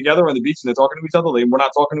getting together on the beach and they're talking to each other? Like, we're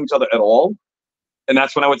not talking to each other at all. And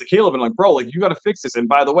that's when I went to Caleb and like, bro, like, you got to fix this. And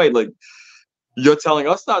by the way, like, you're telling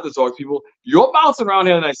us not to talk to people. You're bouncing around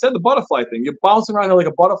here. And I said the butterfly thing. You're bouncing around here like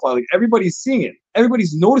a butterfly. Like, everybody's seeing it.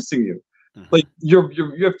 Everybody's noticing you. Like, you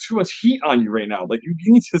have too much heat on you right now. Like, you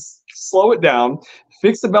need to slow it down,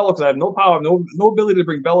 fix the Belo, because I have no power, no ability to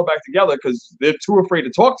bring Belo back together because they're too afraid to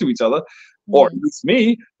talk to each other, or at least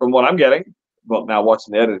me, from what I'm getting. Well, now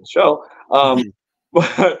watching the edited show.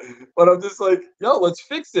 But I'm just like, yo, let's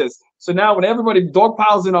fix this. So now when everybody dog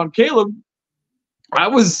piles in on Caleb, I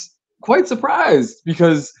was quite surprised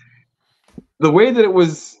because the way that it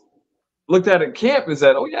was looked at camp is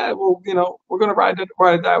that, oh yeah, well, we're gonna ride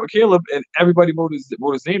or die with Caleb, and everybody wrote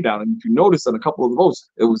his name down. And if you notice on a couple of the votes,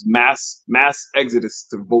 it was mass exodus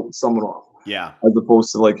to vote someone off. Yeah. As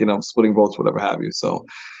opposed to, like, splitting votes, whatever have you. So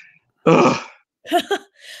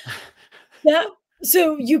yeah.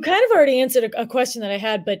 So you kind of already answered a question that I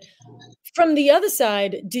had, but from the other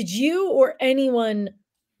side, did you or anyone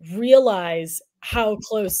realize how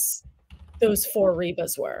close those 4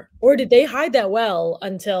 Rebas were? Or did they hide that well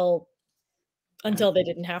until they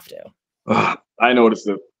didn't have to? I noticed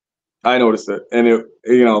it. And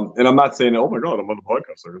and I'm not saying, oh my God, I'm on the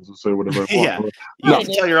podcast, so I can just say whatever I want. Yeah. You have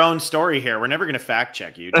to tell your own story here. We're never going to fact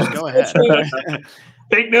check you. Just go ahead.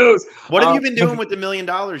 Fake news. What have you been doing with the $1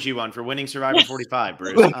 million you won for winning Survivor 45,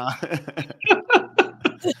 Bruce?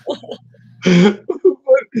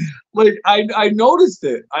 Like, I noticed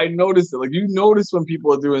it. Like, you notice when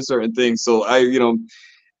people are doing certain things. So I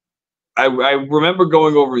remember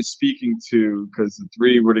going over and speaking to, because the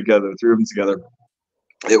 3 of them together.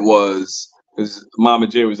 It was Mama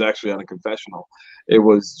J was actually on a confessional. It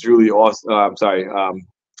was Julie,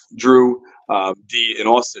 Drew, Dee, and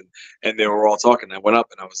Austin, and they were all talking. I went up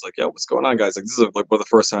and I was like, "Yo, what's going on, guys? Like, this is like one of the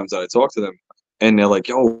first times that I talked to them." And they're like,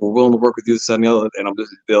 "Yo, we're willing to work with you, this, that, and the other." And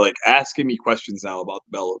they're like asking me questions now about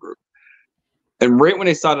the Belo group. And right when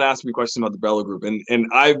they started asking me questions about the Belo group, and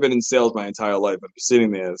I've been in sales my entire life, I'm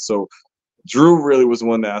sitting there. So Drew really was the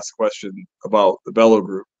one to ask a question about the Belo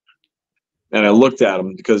group. and I looked at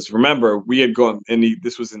him because remember we had gone, and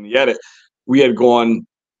this was in the edit. We had gone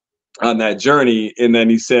on that journey, and then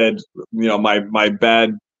he said, you know, my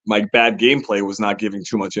bad gameplay was not giving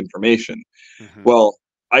too much information. Mhm. Well,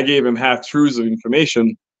 I gave him half truths of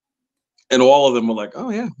information, and all of them were like, oh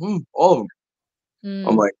yeah, all of them.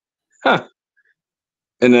 I'm like, huh.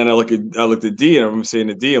 And then I looked at D, and I'm saying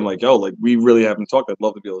to D, I'm like, yo, like we really haven't talked. I'd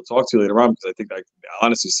love to be able to talk to you later on because I think I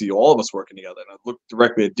honestly see all of us working together. And I looked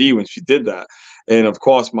directly at D when she did that, and of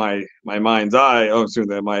course my mind's eye,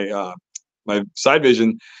 my side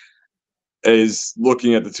vision is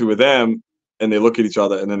looking at the two of them, and they look at each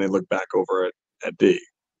other, and then they look back over at D.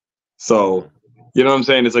 So, you know what I'm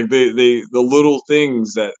saying? It's like the little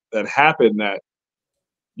things that happen that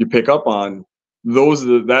you pick up on. Those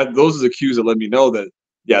are the cues that let me know that,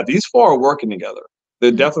 yeah, these four are working together.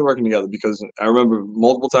 They're definitely working together, because I remember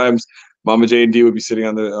multiple times Mama J and D would be sitting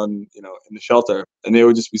in the shelter, and they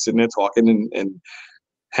would just be sitting there talking and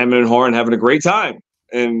hemming and hawing, having a great time.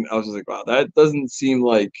 And I was just like, wow, that doesn't seem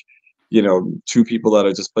like, you know, two people that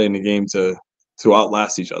are just playing the game to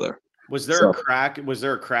outlast each other. Was there a crack? Was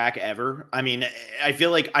there a crack ever? I mean, I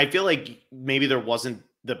feel like maybe there wasn't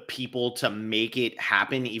the people to make it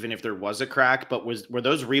happen, even if there was a crack. But were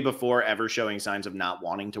those Reba 4 ever showing signs of not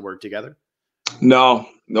wanting to work together? No,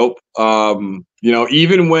 nope. You know,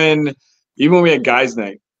 even when we had guys'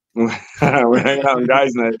 night, we're hanging out on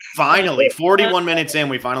guys' night. Finally, 41 minutes in,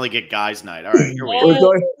 we finally get guys' night. All right, here we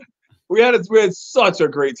go. We had such a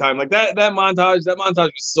great time. Like that montage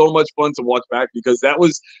was so much fun to watch back, because that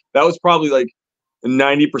was probably like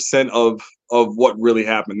 90% of what really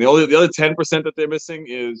happened. The other 10% that they're missing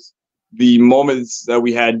is the moments that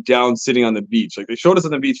we had down sitting on the beach. Like they showed us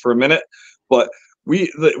on the beach for a minute, but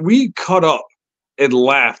we cut up and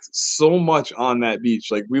laughed so much on that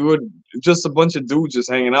beach. Like we would just a bunch of dudes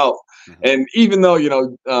just hanging out. And even though, you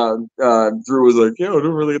know, Drew was like, yo,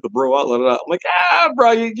 don't really get the bro out, let it out. I'm like,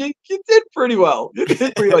 bro, you did pretty well. You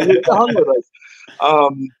did pretty well. You hung with us.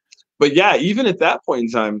 But yeah, even at that point in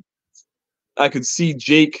time, I could see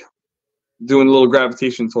Jake doing a little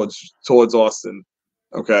gravitation towards Austin.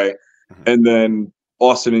 Okay. And then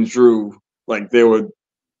Austin and Drew, like they were,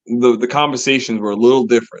 the conversations were a little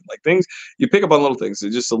different. Like things, you pick up on little things. They're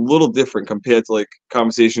just a little different compared to like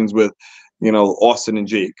conversations with, you know, Austin and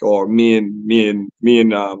Jake, or me and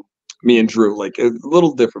Drew. Like a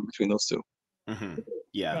little different between those two.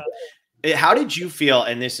 Yeah. How did you feel?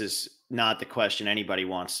 And this is not the question anybody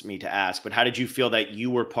wants me to ask, but how did you feel that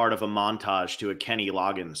you were part of a montage to a Kenny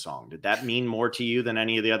Loggins song? Did that mean more to you than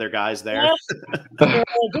any of the other guys there?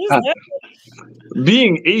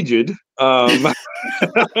 Being aged, like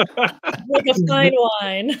a fine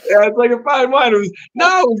wine. Yeah, it's like a fine wine. It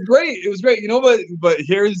was great. It was great. You know, but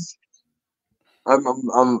here's, I'm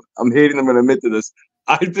hating I'm gonna admit to this.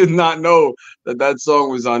 I did not know that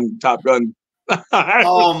song was on Top Gun.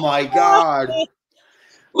 Oh my God.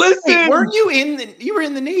 Listen, wait, weren't you you were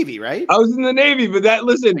in the Navy, right? I was in the Navy, but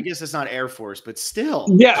listen. I guess it's not Air Force, but still.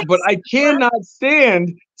 Yeah, but I cannot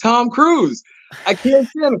stand Tom Cruise. I can't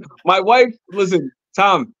stand him. My wife, listen,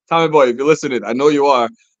 Tommy boy, if you're listening, I know you are.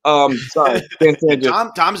 Sorry, can't stand you.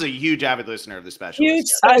 Tom's a huge avid listener of the special. You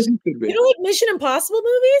don't like Mission Impossible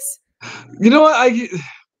movies? You know what?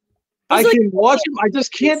 I can watch him. I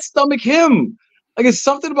just can't stomach him. Like it's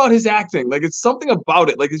something about his acting. Like it's something about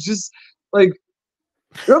it. Like it's just like,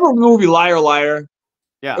 remember the movie Liar Liar?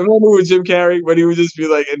 Yeah. Remember the movie with Jim Carrey when he would just be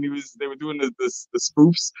like, and they were doing the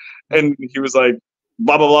spoofs, and he was like,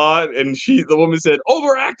 blah blah blah, and the woman said,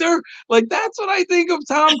 overactor. Like that's what I think of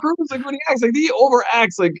Tom Cruise. Like when he acts, like he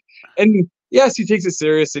overacts. Like, and yes, he takes it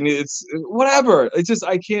serious, and it's whatever. It's just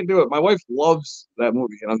I can't do it. My wife loves that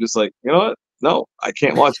movie, and I'm just like, you know what? No, I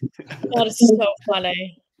can't watch it. That is so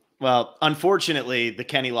funny. Well, unfortunately, the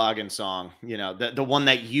Kenny Loggins song, you know, the one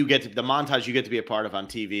that the montage you get to be a part of on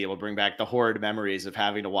TV, will bring back the horrid memories of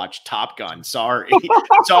having to watch Top Gun. Sorry,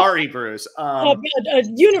 sorry, Bruce. A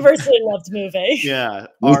universally loved movie. Yeah,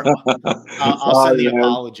 I'll send the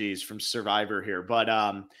apologies from Survivor here, but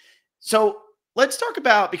so let's talk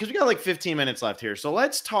about, because we got like 15 minutes left here, so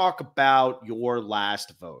let's talk about your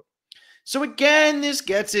last vote. So again, this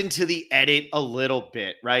gets into the edit a little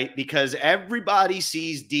bit, right? Because everybody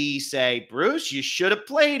sees D say, Bruce, you should have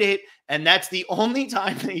played it. And that's the only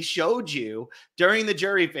time they showed you during the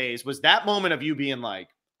jury phase, was that moment of you being like,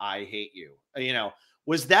 I hate you. You know,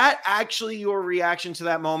 was that actually your reaction to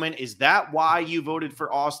that moment? Is that why you voted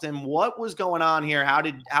for Austin? What was going on here? How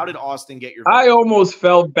did Austin get your vote? I almost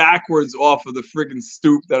fell backwards off of the freaking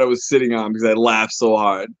stoop that I was sitting on because I laughed so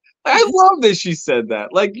hard. I love that she said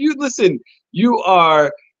that. Like, you listen, you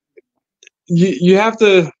have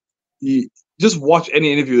to just watch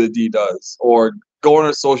any interview that Dee does, or go on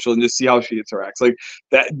her social and just see how she interacts. Like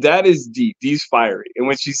that is Dee. Dee's fiery. And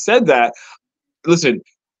when she said that, listen,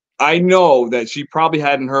 I know that she probably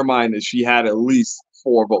had in her mind that she had at least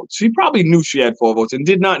 4 votes. She probably knew she had 4 votes and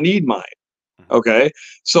did not need mine. Okay.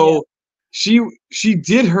 So she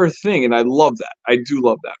did her thing, and I love that. I do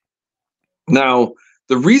love that. Now,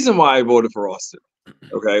 the reason why I voted for Austin,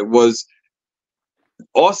 okay, was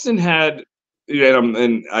Austin had,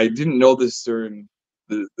 and I didn't know this during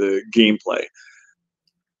the gameplay,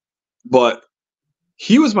 but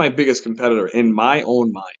he was my biggest competitor in my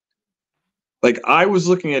own mind. Like, I was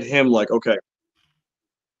looking at him like, okay,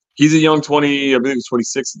 he's a young 20, I believe he was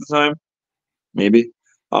 26 at the time, maybe.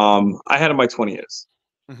 I had him by 20 years.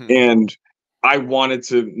 And I wanted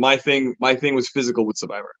to, my thing was physical with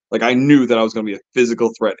Survivor. Like, I knew that I was going to be a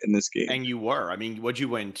physical threat in this game. And you were. I mean, would you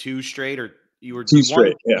win 2 straight, or you were 2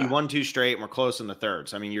 straight? You won 2 straight and we're close in the third.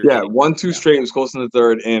 So I mean, you're 1-2 straight was close in the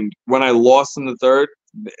third. And when I lost in the third,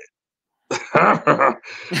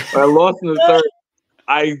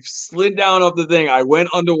 I slid down off the thing. I went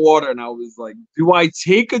underwater, and I was like, do I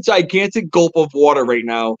take a gigantic gulp of water right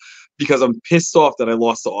now because I'm pissed off that I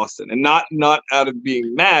lost to Austin? And not out of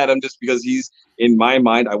being mad. I'm just, because he's, in my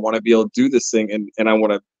mind, I want to be able to do this thing, and I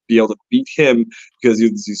want to be able to beat him because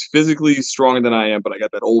he's physically stronger than I am, but I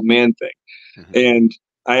got that old man thing. And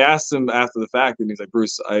I asked him after the fact, and he's like,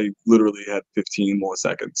 Bruce, I literally had 15 more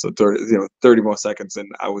seconds. So 30 more seconds,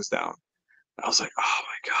 and I was down. I was like, oh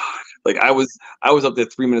my God. Like, I was up there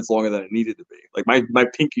 3 minutes longer than it needed to be. Like, my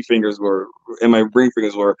pinky fingers were, and my ring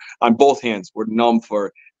fingers were on both hands, were numb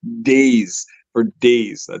for days.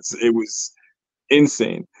 It was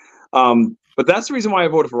insane. But that's the reason why I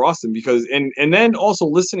voted for Austin, because, and then also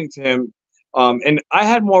listening to him, and I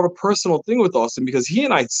had more of a personal thing with Austin because he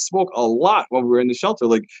and I spoke a lot when we were in the shelter,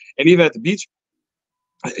 like, and even at the beach.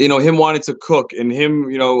 Him wanting to cook, and him,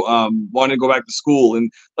 wanting to go back to school,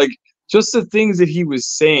 and like, just the things that he was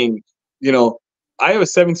saying. I have a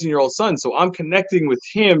 17-year-old son, so I'm connecting with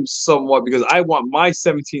him somewhat because I want my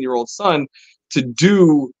 17-year-old son to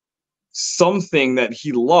do something that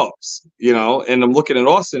he loves, and I'm looking at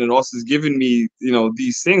Austin, and Austin's giving me,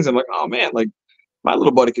 these things. I'm like, oh man, like, my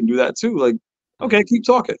little buddy can do that too. Like, okay, keep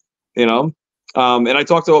talking, and when I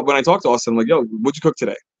talked to Austin, I'm like, yo, what'd you cook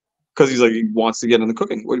today? Because he's like, he wants to get into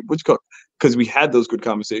cooking. What'd you cook? Because we had those good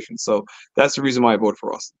conversations. So that's the reason why I voted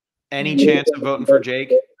for Austin. Any chance of voting for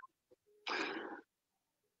Jake?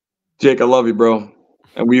 Jake, I love you, bro.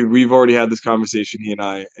 And we've already had this conversation, he and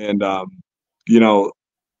I. And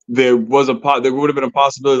there would have been a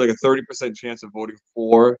possibility, like a 30% chance of voting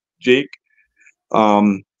for Jake.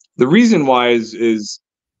 The reason why is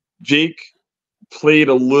Jake played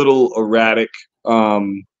a little erratic,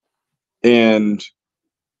 and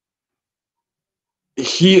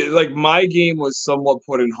he, like, my game was somewhat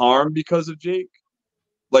put in harm because of Jake.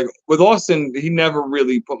 Like, with Austin, he never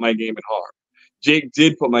really put my game in harm. Jake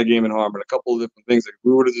did put my game in harm in a couple of different things. Like,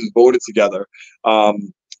 we would have just voted together,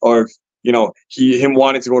 or him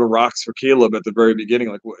wanting to go to Rocks for Caleb at the very beginning.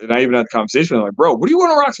 Like, and I even had a conversation with him, like, bro, what do you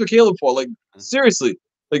want to Rocks for Caleb for? Like, seriously,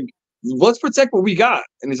 like, let's protect what we got.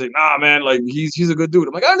 And he's like, nah, man, like, he's a good dude.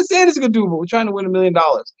 I'm like, I understand he's a good dude, but we're trying to win $1 million.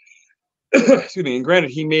 Excuse me. And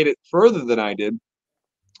granted, he made it further than I did.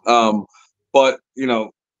 But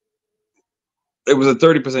it was a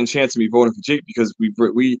 30% chance of me voting for Jake because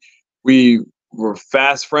we were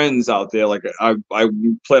fast friends out there. Like, I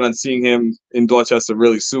plan on seeing him in Dorchester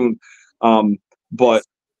really soon. But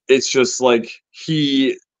it's just like,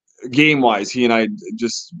 game wise, he and I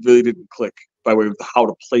just really didn't click by way of how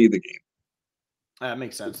to play the game. That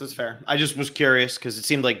makes sense. That's fair. I just was curious because it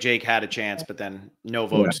seemed like Jake had a chance, but then no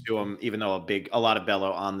votes to him, even though a lot of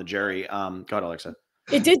Belo on the jury. Go ahead, Alexa.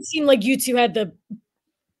 It did seem like you two had the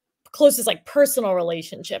closest, like, personal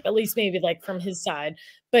relationship, at least maybe, like, from his side.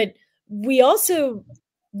 But we also,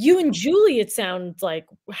 you and Julie, it sounds like,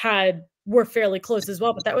 were fairly close as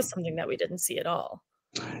well, but that was something that we didn't see at all.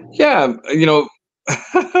 Yeah,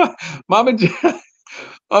 Mama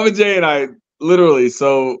J and I, literally,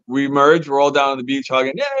 so we merged, we're all down on the beach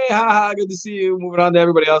hugging, yay, ha, good to see you, moving on to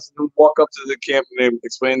everybody else, and we walk up to the camp, and they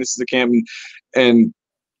explain this is the camp, and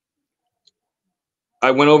I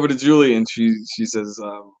went over to Julie, and she says,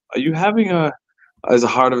 are you having as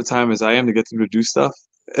hard of a time as I am to get them to do stuff?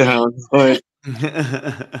 And I was like,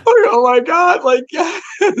 oh my God, like, yes.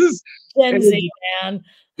 Gen Z, man.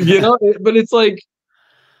 But it's like,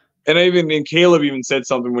 and Caleb even said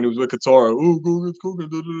something when he was with Katurah, oh, go get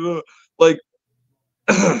cooking, like,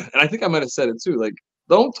 and I think I might have said it too, like,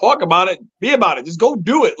 don't talk about it, be about it, just go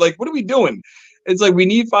do it. Like, what are we doing? It's like, we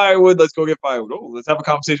need firewood. Let's go get firewood. Oh, let's have a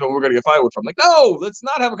conversation where we're going to get firewood from. Like, no, let's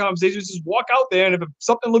not have a conversation. Just walk out there. And if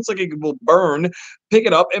something looks like it will burn, pick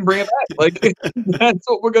it up and bring it back. Like, that's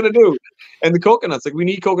what we're going to do. And the coconuts, like, we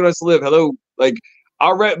need coconuts to live. Hello. Like,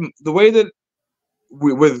 the way that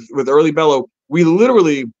with early Belo, we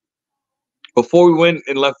literally, before we went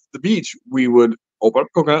and left the beach, we would open up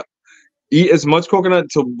coconut, eat as much coconut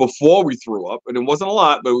till before we threw up. And it wasn't a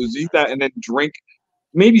lot, but it was eat that and then drink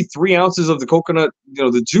maybe 3 ounces of the coconut,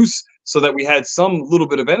 the juice, so that we had some little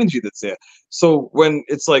bit of energy that's there. So when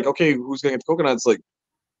it's like, okay, who's gonna get the coconut? It's like,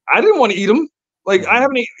 I didn't want to eat them. Like, I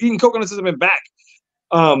haven't eaten coconut since I've been back.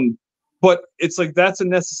 But it's like, that's a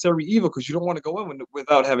necessary evil, because you don't want to go in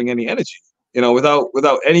without having any energy,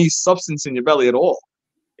 without any substance in your belly at all.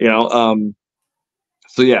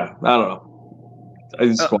 So yeah, I don't know. I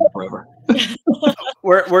just go on forever.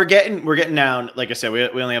 We're getting down. Like I said, we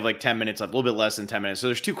only have like 10 minutes left, a little bit less than 10 minutes. So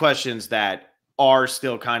there's 2 questions that are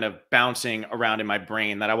still kind of bouncing around in my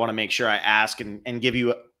brain that I want to make sure I ask and give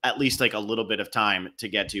you at least like a little bit of time to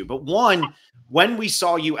get to. But one, when we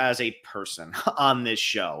saw you as a person on this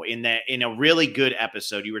show in a really good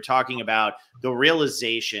episode, you were talking about the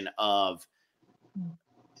realization of,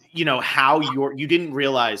 how you didn't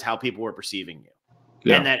realize how people were perceiving you.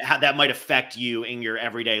 Yeah. And that might affect you in your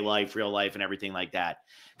everyday life, real life, and everything like that.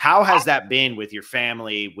 How has that been with your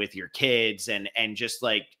family, with your kids, and just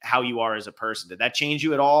like how you are as a person? Did that change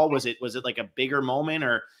you at all? Was it like a bigger moment,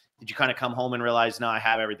 or did you kind of come home and realize, no, I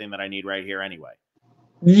have everything that I need right here anyway?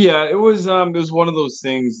 Yeah, it was one of those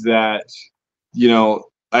things that,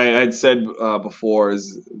 I'd said before,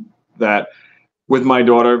 is that with my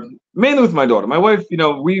daughter, mainly with my daughter, my wife,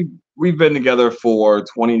 we've been together for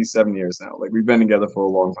 27 years now. Like, we've been together for a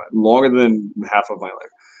long time, longer than half of my life.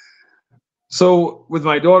 So with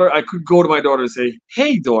my daughter, I could go to my daughter and say,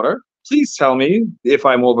 hey, daughter, please tell me if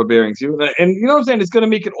I'm overbearing to you. And you know what I'm saying? It's going to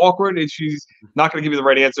make it awkward, and she's not going to give you the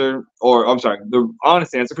right answer, or I'm sorry, the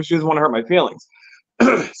honest answer, because she doesn't want to hurt my feelings.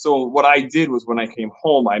 So what I did was, when I came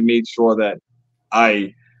home, I made sure that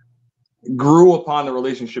I grew upon the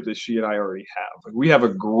relationship that she and I already have. Like, we have a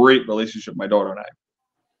great relationship, my daughter and I.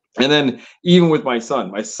 And then even with my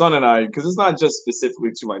son and I, because it's not just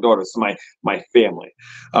specifically to my daughter, it's to my family.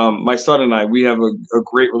 My son and I, we have a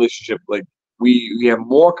great relationship. Like, we have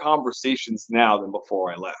more conversations now than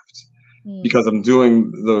before I left, because I'm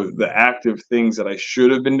doing the active things that I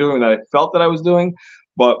should have been doing, that I felt that I was doing.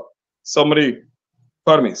 But somebody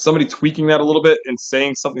tweaking that a little bit and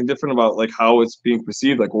saying something different about like how it's being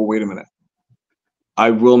perceived, like, well, wait a minute. I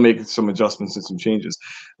will make some adjustments and some changes.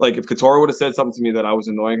 Like, if Katurah would have said something to me that I was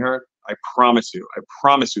annoying her, I promise you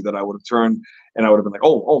that I would have turned and I would have been like,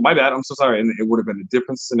 oh, my bad, I'm so sorry. And it would have been a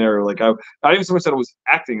different scenario. Like, not even so much that I was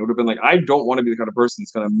acting. It would have been like, I don't want to be the kind of person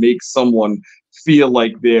that's going to make someone feel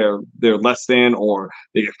like they're less than, or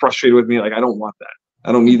they get frustrated with me. Like, I don't want that.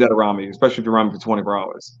 I don't need that around me, especially if you're around me for 24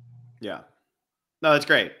 hours. Yeah. No, that's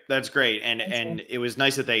great. That's great. And it was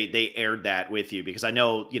nice that they aired that with you, because I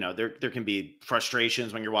know, there can be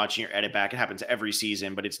frustrations when you're watching your edit back. It happens every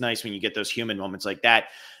season, but it's nice when you get those human moments like that.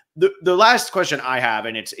 The last question I have,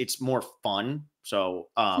 and it's more fun. So,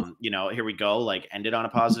 here we go, like, end it on a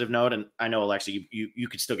positive note. And I know, Alexa, you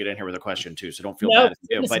could still get in here with a question too, so don't feel bad if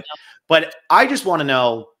you do. But I just want to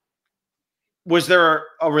know, was there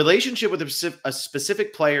a relationship with a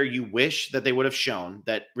specific player you wish that they would have shown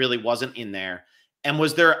that really wasn't in there? And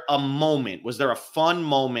was there a fun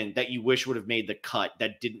moment that you wish would have made the cut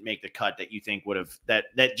that didn't make the cut, that you think would have, that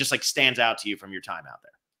just like stands out to you from your time out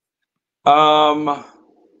there?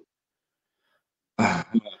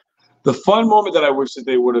 The fun moment that I wish that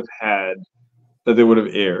they would have had, that they would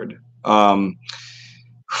have aired.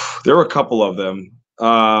 There were a couple of them.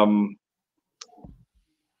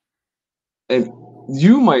 And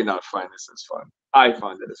you might not find this as fun. I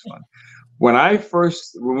find it as fun. When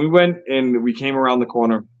we went and we came around the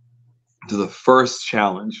corner to the first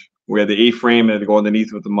challenge, where the A-frame had to go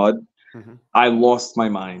underneath with the mud, I lost my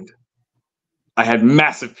mind. I had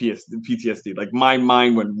massive PTSD. Like, my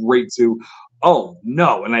mind went right to, oh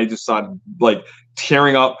no. And I just started like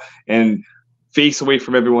tearing up and face away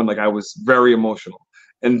from everyone. Like, I was very emotional.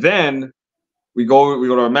 And then we go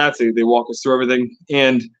to our mats, they walk us through everything.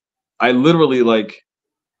 And I literally, like,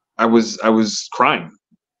 I was crying.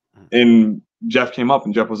 And Jeff came up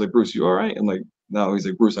and Jeff was like, Bruce, you all right? And like, no, he's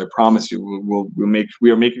like, Bruce, I promise you, we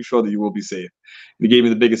are making sure that you will be safe. And he gave me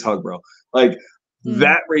the biggest hug, bro. Like,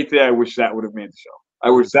 that right there, I wish that would have made the show. I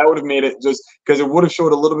wish that would have made it, just because it would have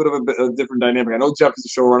showed a little bit of a different dynamic. I know Jeff is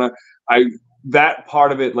the showrunner. That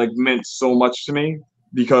part of it, like, meant so much to me,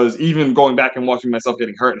 because even going back and watching myself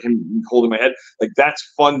getting hurt and him holding my head, like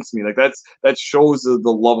that's fun to me. Like that shows the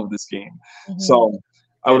love of this game. So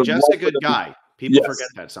I would have just a good guy. People forget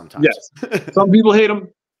that sometimes. Yes. Some people hate him,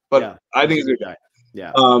 but yeah, I think he's a good guy.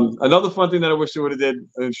 Yeah. Another fun thing that I wish they would have did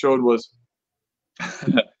and showed was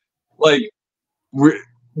like when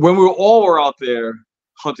we were out there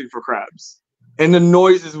hunting for crabs. And the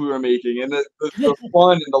noises we were making, and the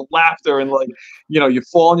fun and the laughter, and like, you know, you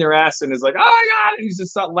fall on your ass and it's like, oh my God, and you just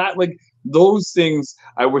start laughing. Like those things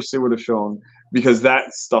I wish they would have shown, because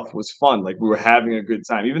that stuff was fun. Like we were having a good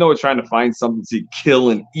time. Even though we're trying to find something to kill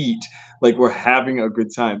and eat, like we're having a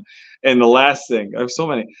good time. And the last thing, I have so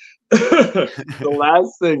many. The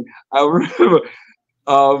last thing I remember,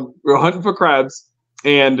 we were hunting for crabs,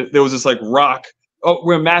 and there was this like rock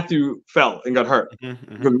where Matthew fell and got hurt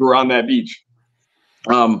because we were on that beach.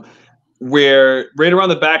 Where right around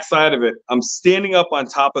the back side of it, I'm standing up on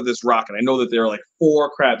top of this rock, and I know that there are like 4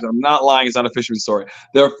 crabs. I'm not lying; it's not a fisherman story.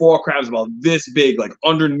 There are 4 crabs about this big, like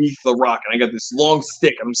underneath the rock, and I got this long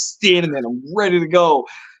stick, and I'm standing there, and I'm ready to go,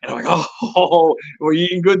 and I'm like, "Oh, we're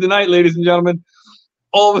eating good tonight, ladies and gentlemen."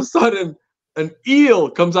 All of a sudden, an eel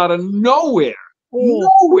comes out of nowhere.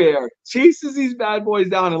 Nowhere, chases these bad boys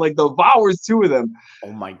down and like devours 2 of them.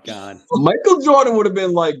 Oh my God! Michael Jordan would have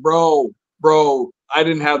been like, bro. I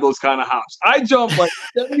didn't have those kind of hops. I jumped like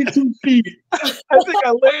 72 feet. I think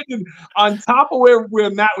I landed on top of where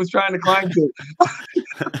Matt was trying to climb to.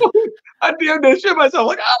 I damn near shit myself,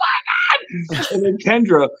 like, oh my God! And then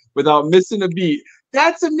Kendra, without missing a beat,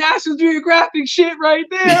 that's some National Geographic shit right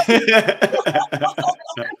there.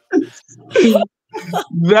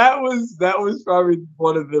 That was probably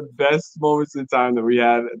one of the best moments in time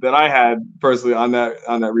that I had personally on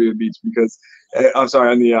that Riva Beach, because I'm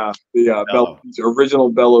sorry, on the Belo Beach, original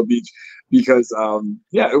Belo Beach, because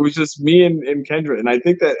it was just me and Kendra, and I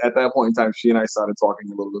think that at that point in time she and I started talking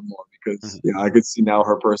a little bit more, because you know, I could see now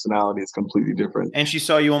her personality is completely different, and she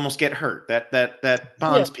saw you almost get hurt. That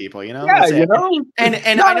bonds people, you know. Yeah, you know. And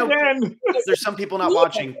I know there's some people not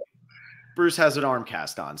watching. Bruce has an arm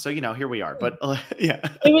cast on, so you know, here we are. But yeah,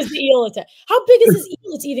 it was the eel attack. How big is this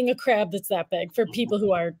eel? It's eating a crab that's that big. For people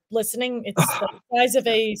who are listening, it's the size of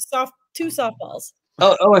two softballs.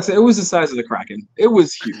 Oh, Alexa, it was the size of the Kraken. It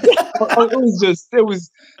was huge. There was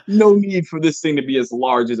no need for this thing to be as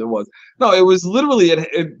large as it was. No, it was literally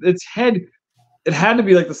its head. It had to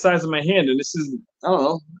be like the size of my hand, and this is, I don't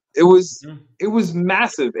know. It was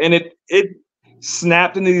massive, and it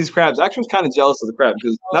snapped into these crabs. I actually was kind of jealous of the crab,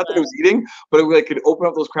 because not that it was eating, but it could open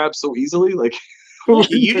up those crabs so easily. Like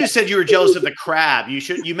you just said you were jealous of the crab.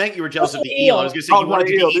 You meant you were jealous of the eel. I was gonna say you wanted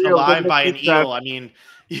to be eaten alive by an eel. I mean,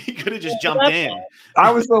 you could have just jumped in. I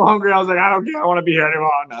was so hungry. I was like, I don't care. I want to be here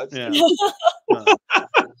anymore.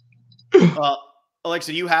 No,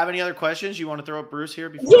 Alexa, do you have any other questions you want to throw at Bruce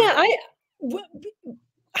here?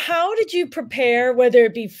 How did you prepare, whether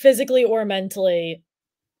it be physically or mentally,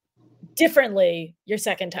 differently your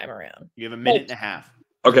second time around? You have a minute and a half.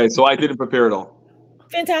 Okay, so I didn't prepare at all.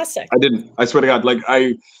 Fantastic. I didn't. I swear to God. Like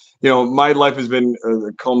my life has been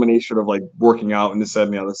a culmination of like working out and this, that,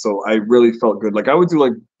 and the other. So I really felt good. Like I would do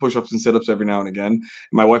like push-ups and sit-ups every now and again.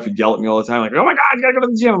 My wife would yell at me all the time, like, "Oh my God, you gotta go to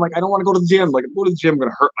the gym." I'm like, I don't want to go to the gym. Like, if I go to the gym, I'm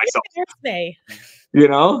gonna hurt myself. You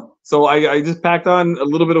know? So I just packed on a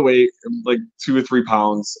little bit of weight, like 2 or 3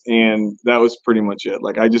 pounds, and that was pretty much it.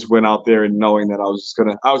 Like I just went out there and knowing that I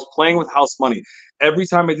was playing with house money. Every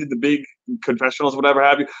time I did the big confessionals, whatever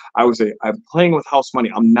have you, I would say, I'm playing with house money.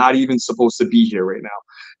 I'm not even supposed to be here right now.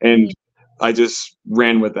 And I just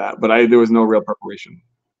ran with that. But there was no real preparation.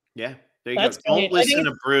 Yeah. There you go. Don't listen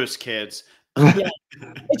to Bruce, kids. Yeah.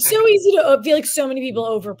 It's so easy to feel like so many people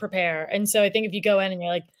over prepare. And so I think if you go in and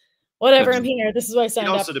you're like, whatever, I'm here. This is what I signed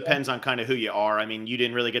up. It also depends on kind of who you are. I mean, you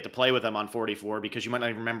didn't really get to play with him on 44 because you might not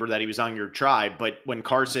even remember that he was on your tribe. But when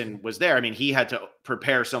Carson was there, I mean, he had to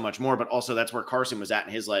prepare so much more. But also that's where Carson was at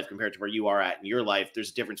in his life compared to where you are at in your life. There's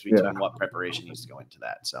a difference between what preparation needs to go into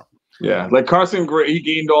that. So yeah, like Carson, he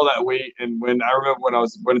gained all that weight. And when I remember when I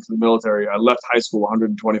went into the military, I left high school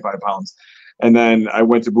 125 pounds. And then I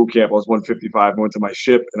went to boot camp. I was 155. I went to my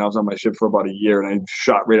ship, and I was on my ship for about a year, and I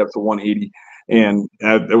shot right up to 180. And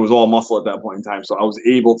it was all muscle at that point in time. So I was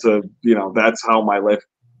able to, that's how my life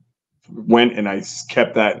went. And I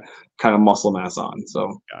kept that kind of muscle mass on.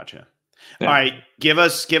 So gotcha. Yeah. All right. Give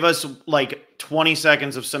us like 20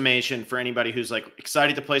 seconds of summation for anybody who's like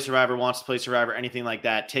excited to play Survivor, wants to play Survivor, anything like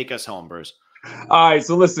that. Take us home, Bruce. All right.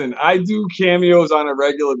 So listen, I do cameos on a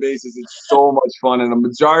regular basis. It's so much fun. And the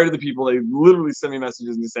majority of the people, they literally send me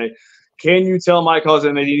messages and they say, can you tell my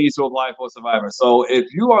cousin that he needs to apply for Survivor? So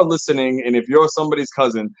if you are listening and if you're somebody's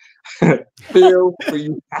cousin, feel free,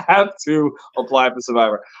 you have to apply for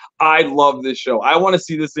Survivor. I love this show. I want to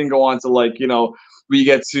see this thing go on to, like, you know, we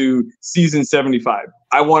get to season 75.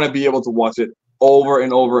 I want to be able to watch it over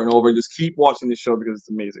and over and over. Just keep watching this show because it's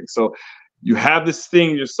amazing. So you have this thing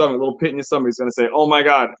in your stomach, a little pit in your stomach is going to say, oh my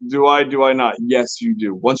God, do I not? Yes, you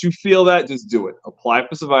do. Once you feel that, just do it. Apply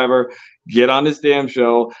for Survivor, get on this damn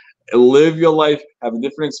show, live your life, have a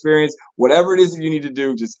different experience. Whatever it is that you need to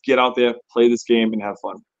do, just get out there, play this game, and have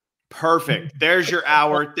fun. Perfect. There's your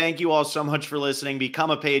hour. Thank you all so much for listening. Become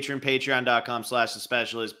a patron,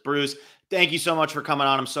 patreon.com/thespecialist. Bruce, thank you so much for coming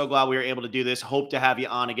on. I'm so glad we were able to do this. Hope to have you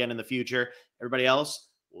on again in the future. Everybody else,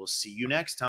 we'll see you next time.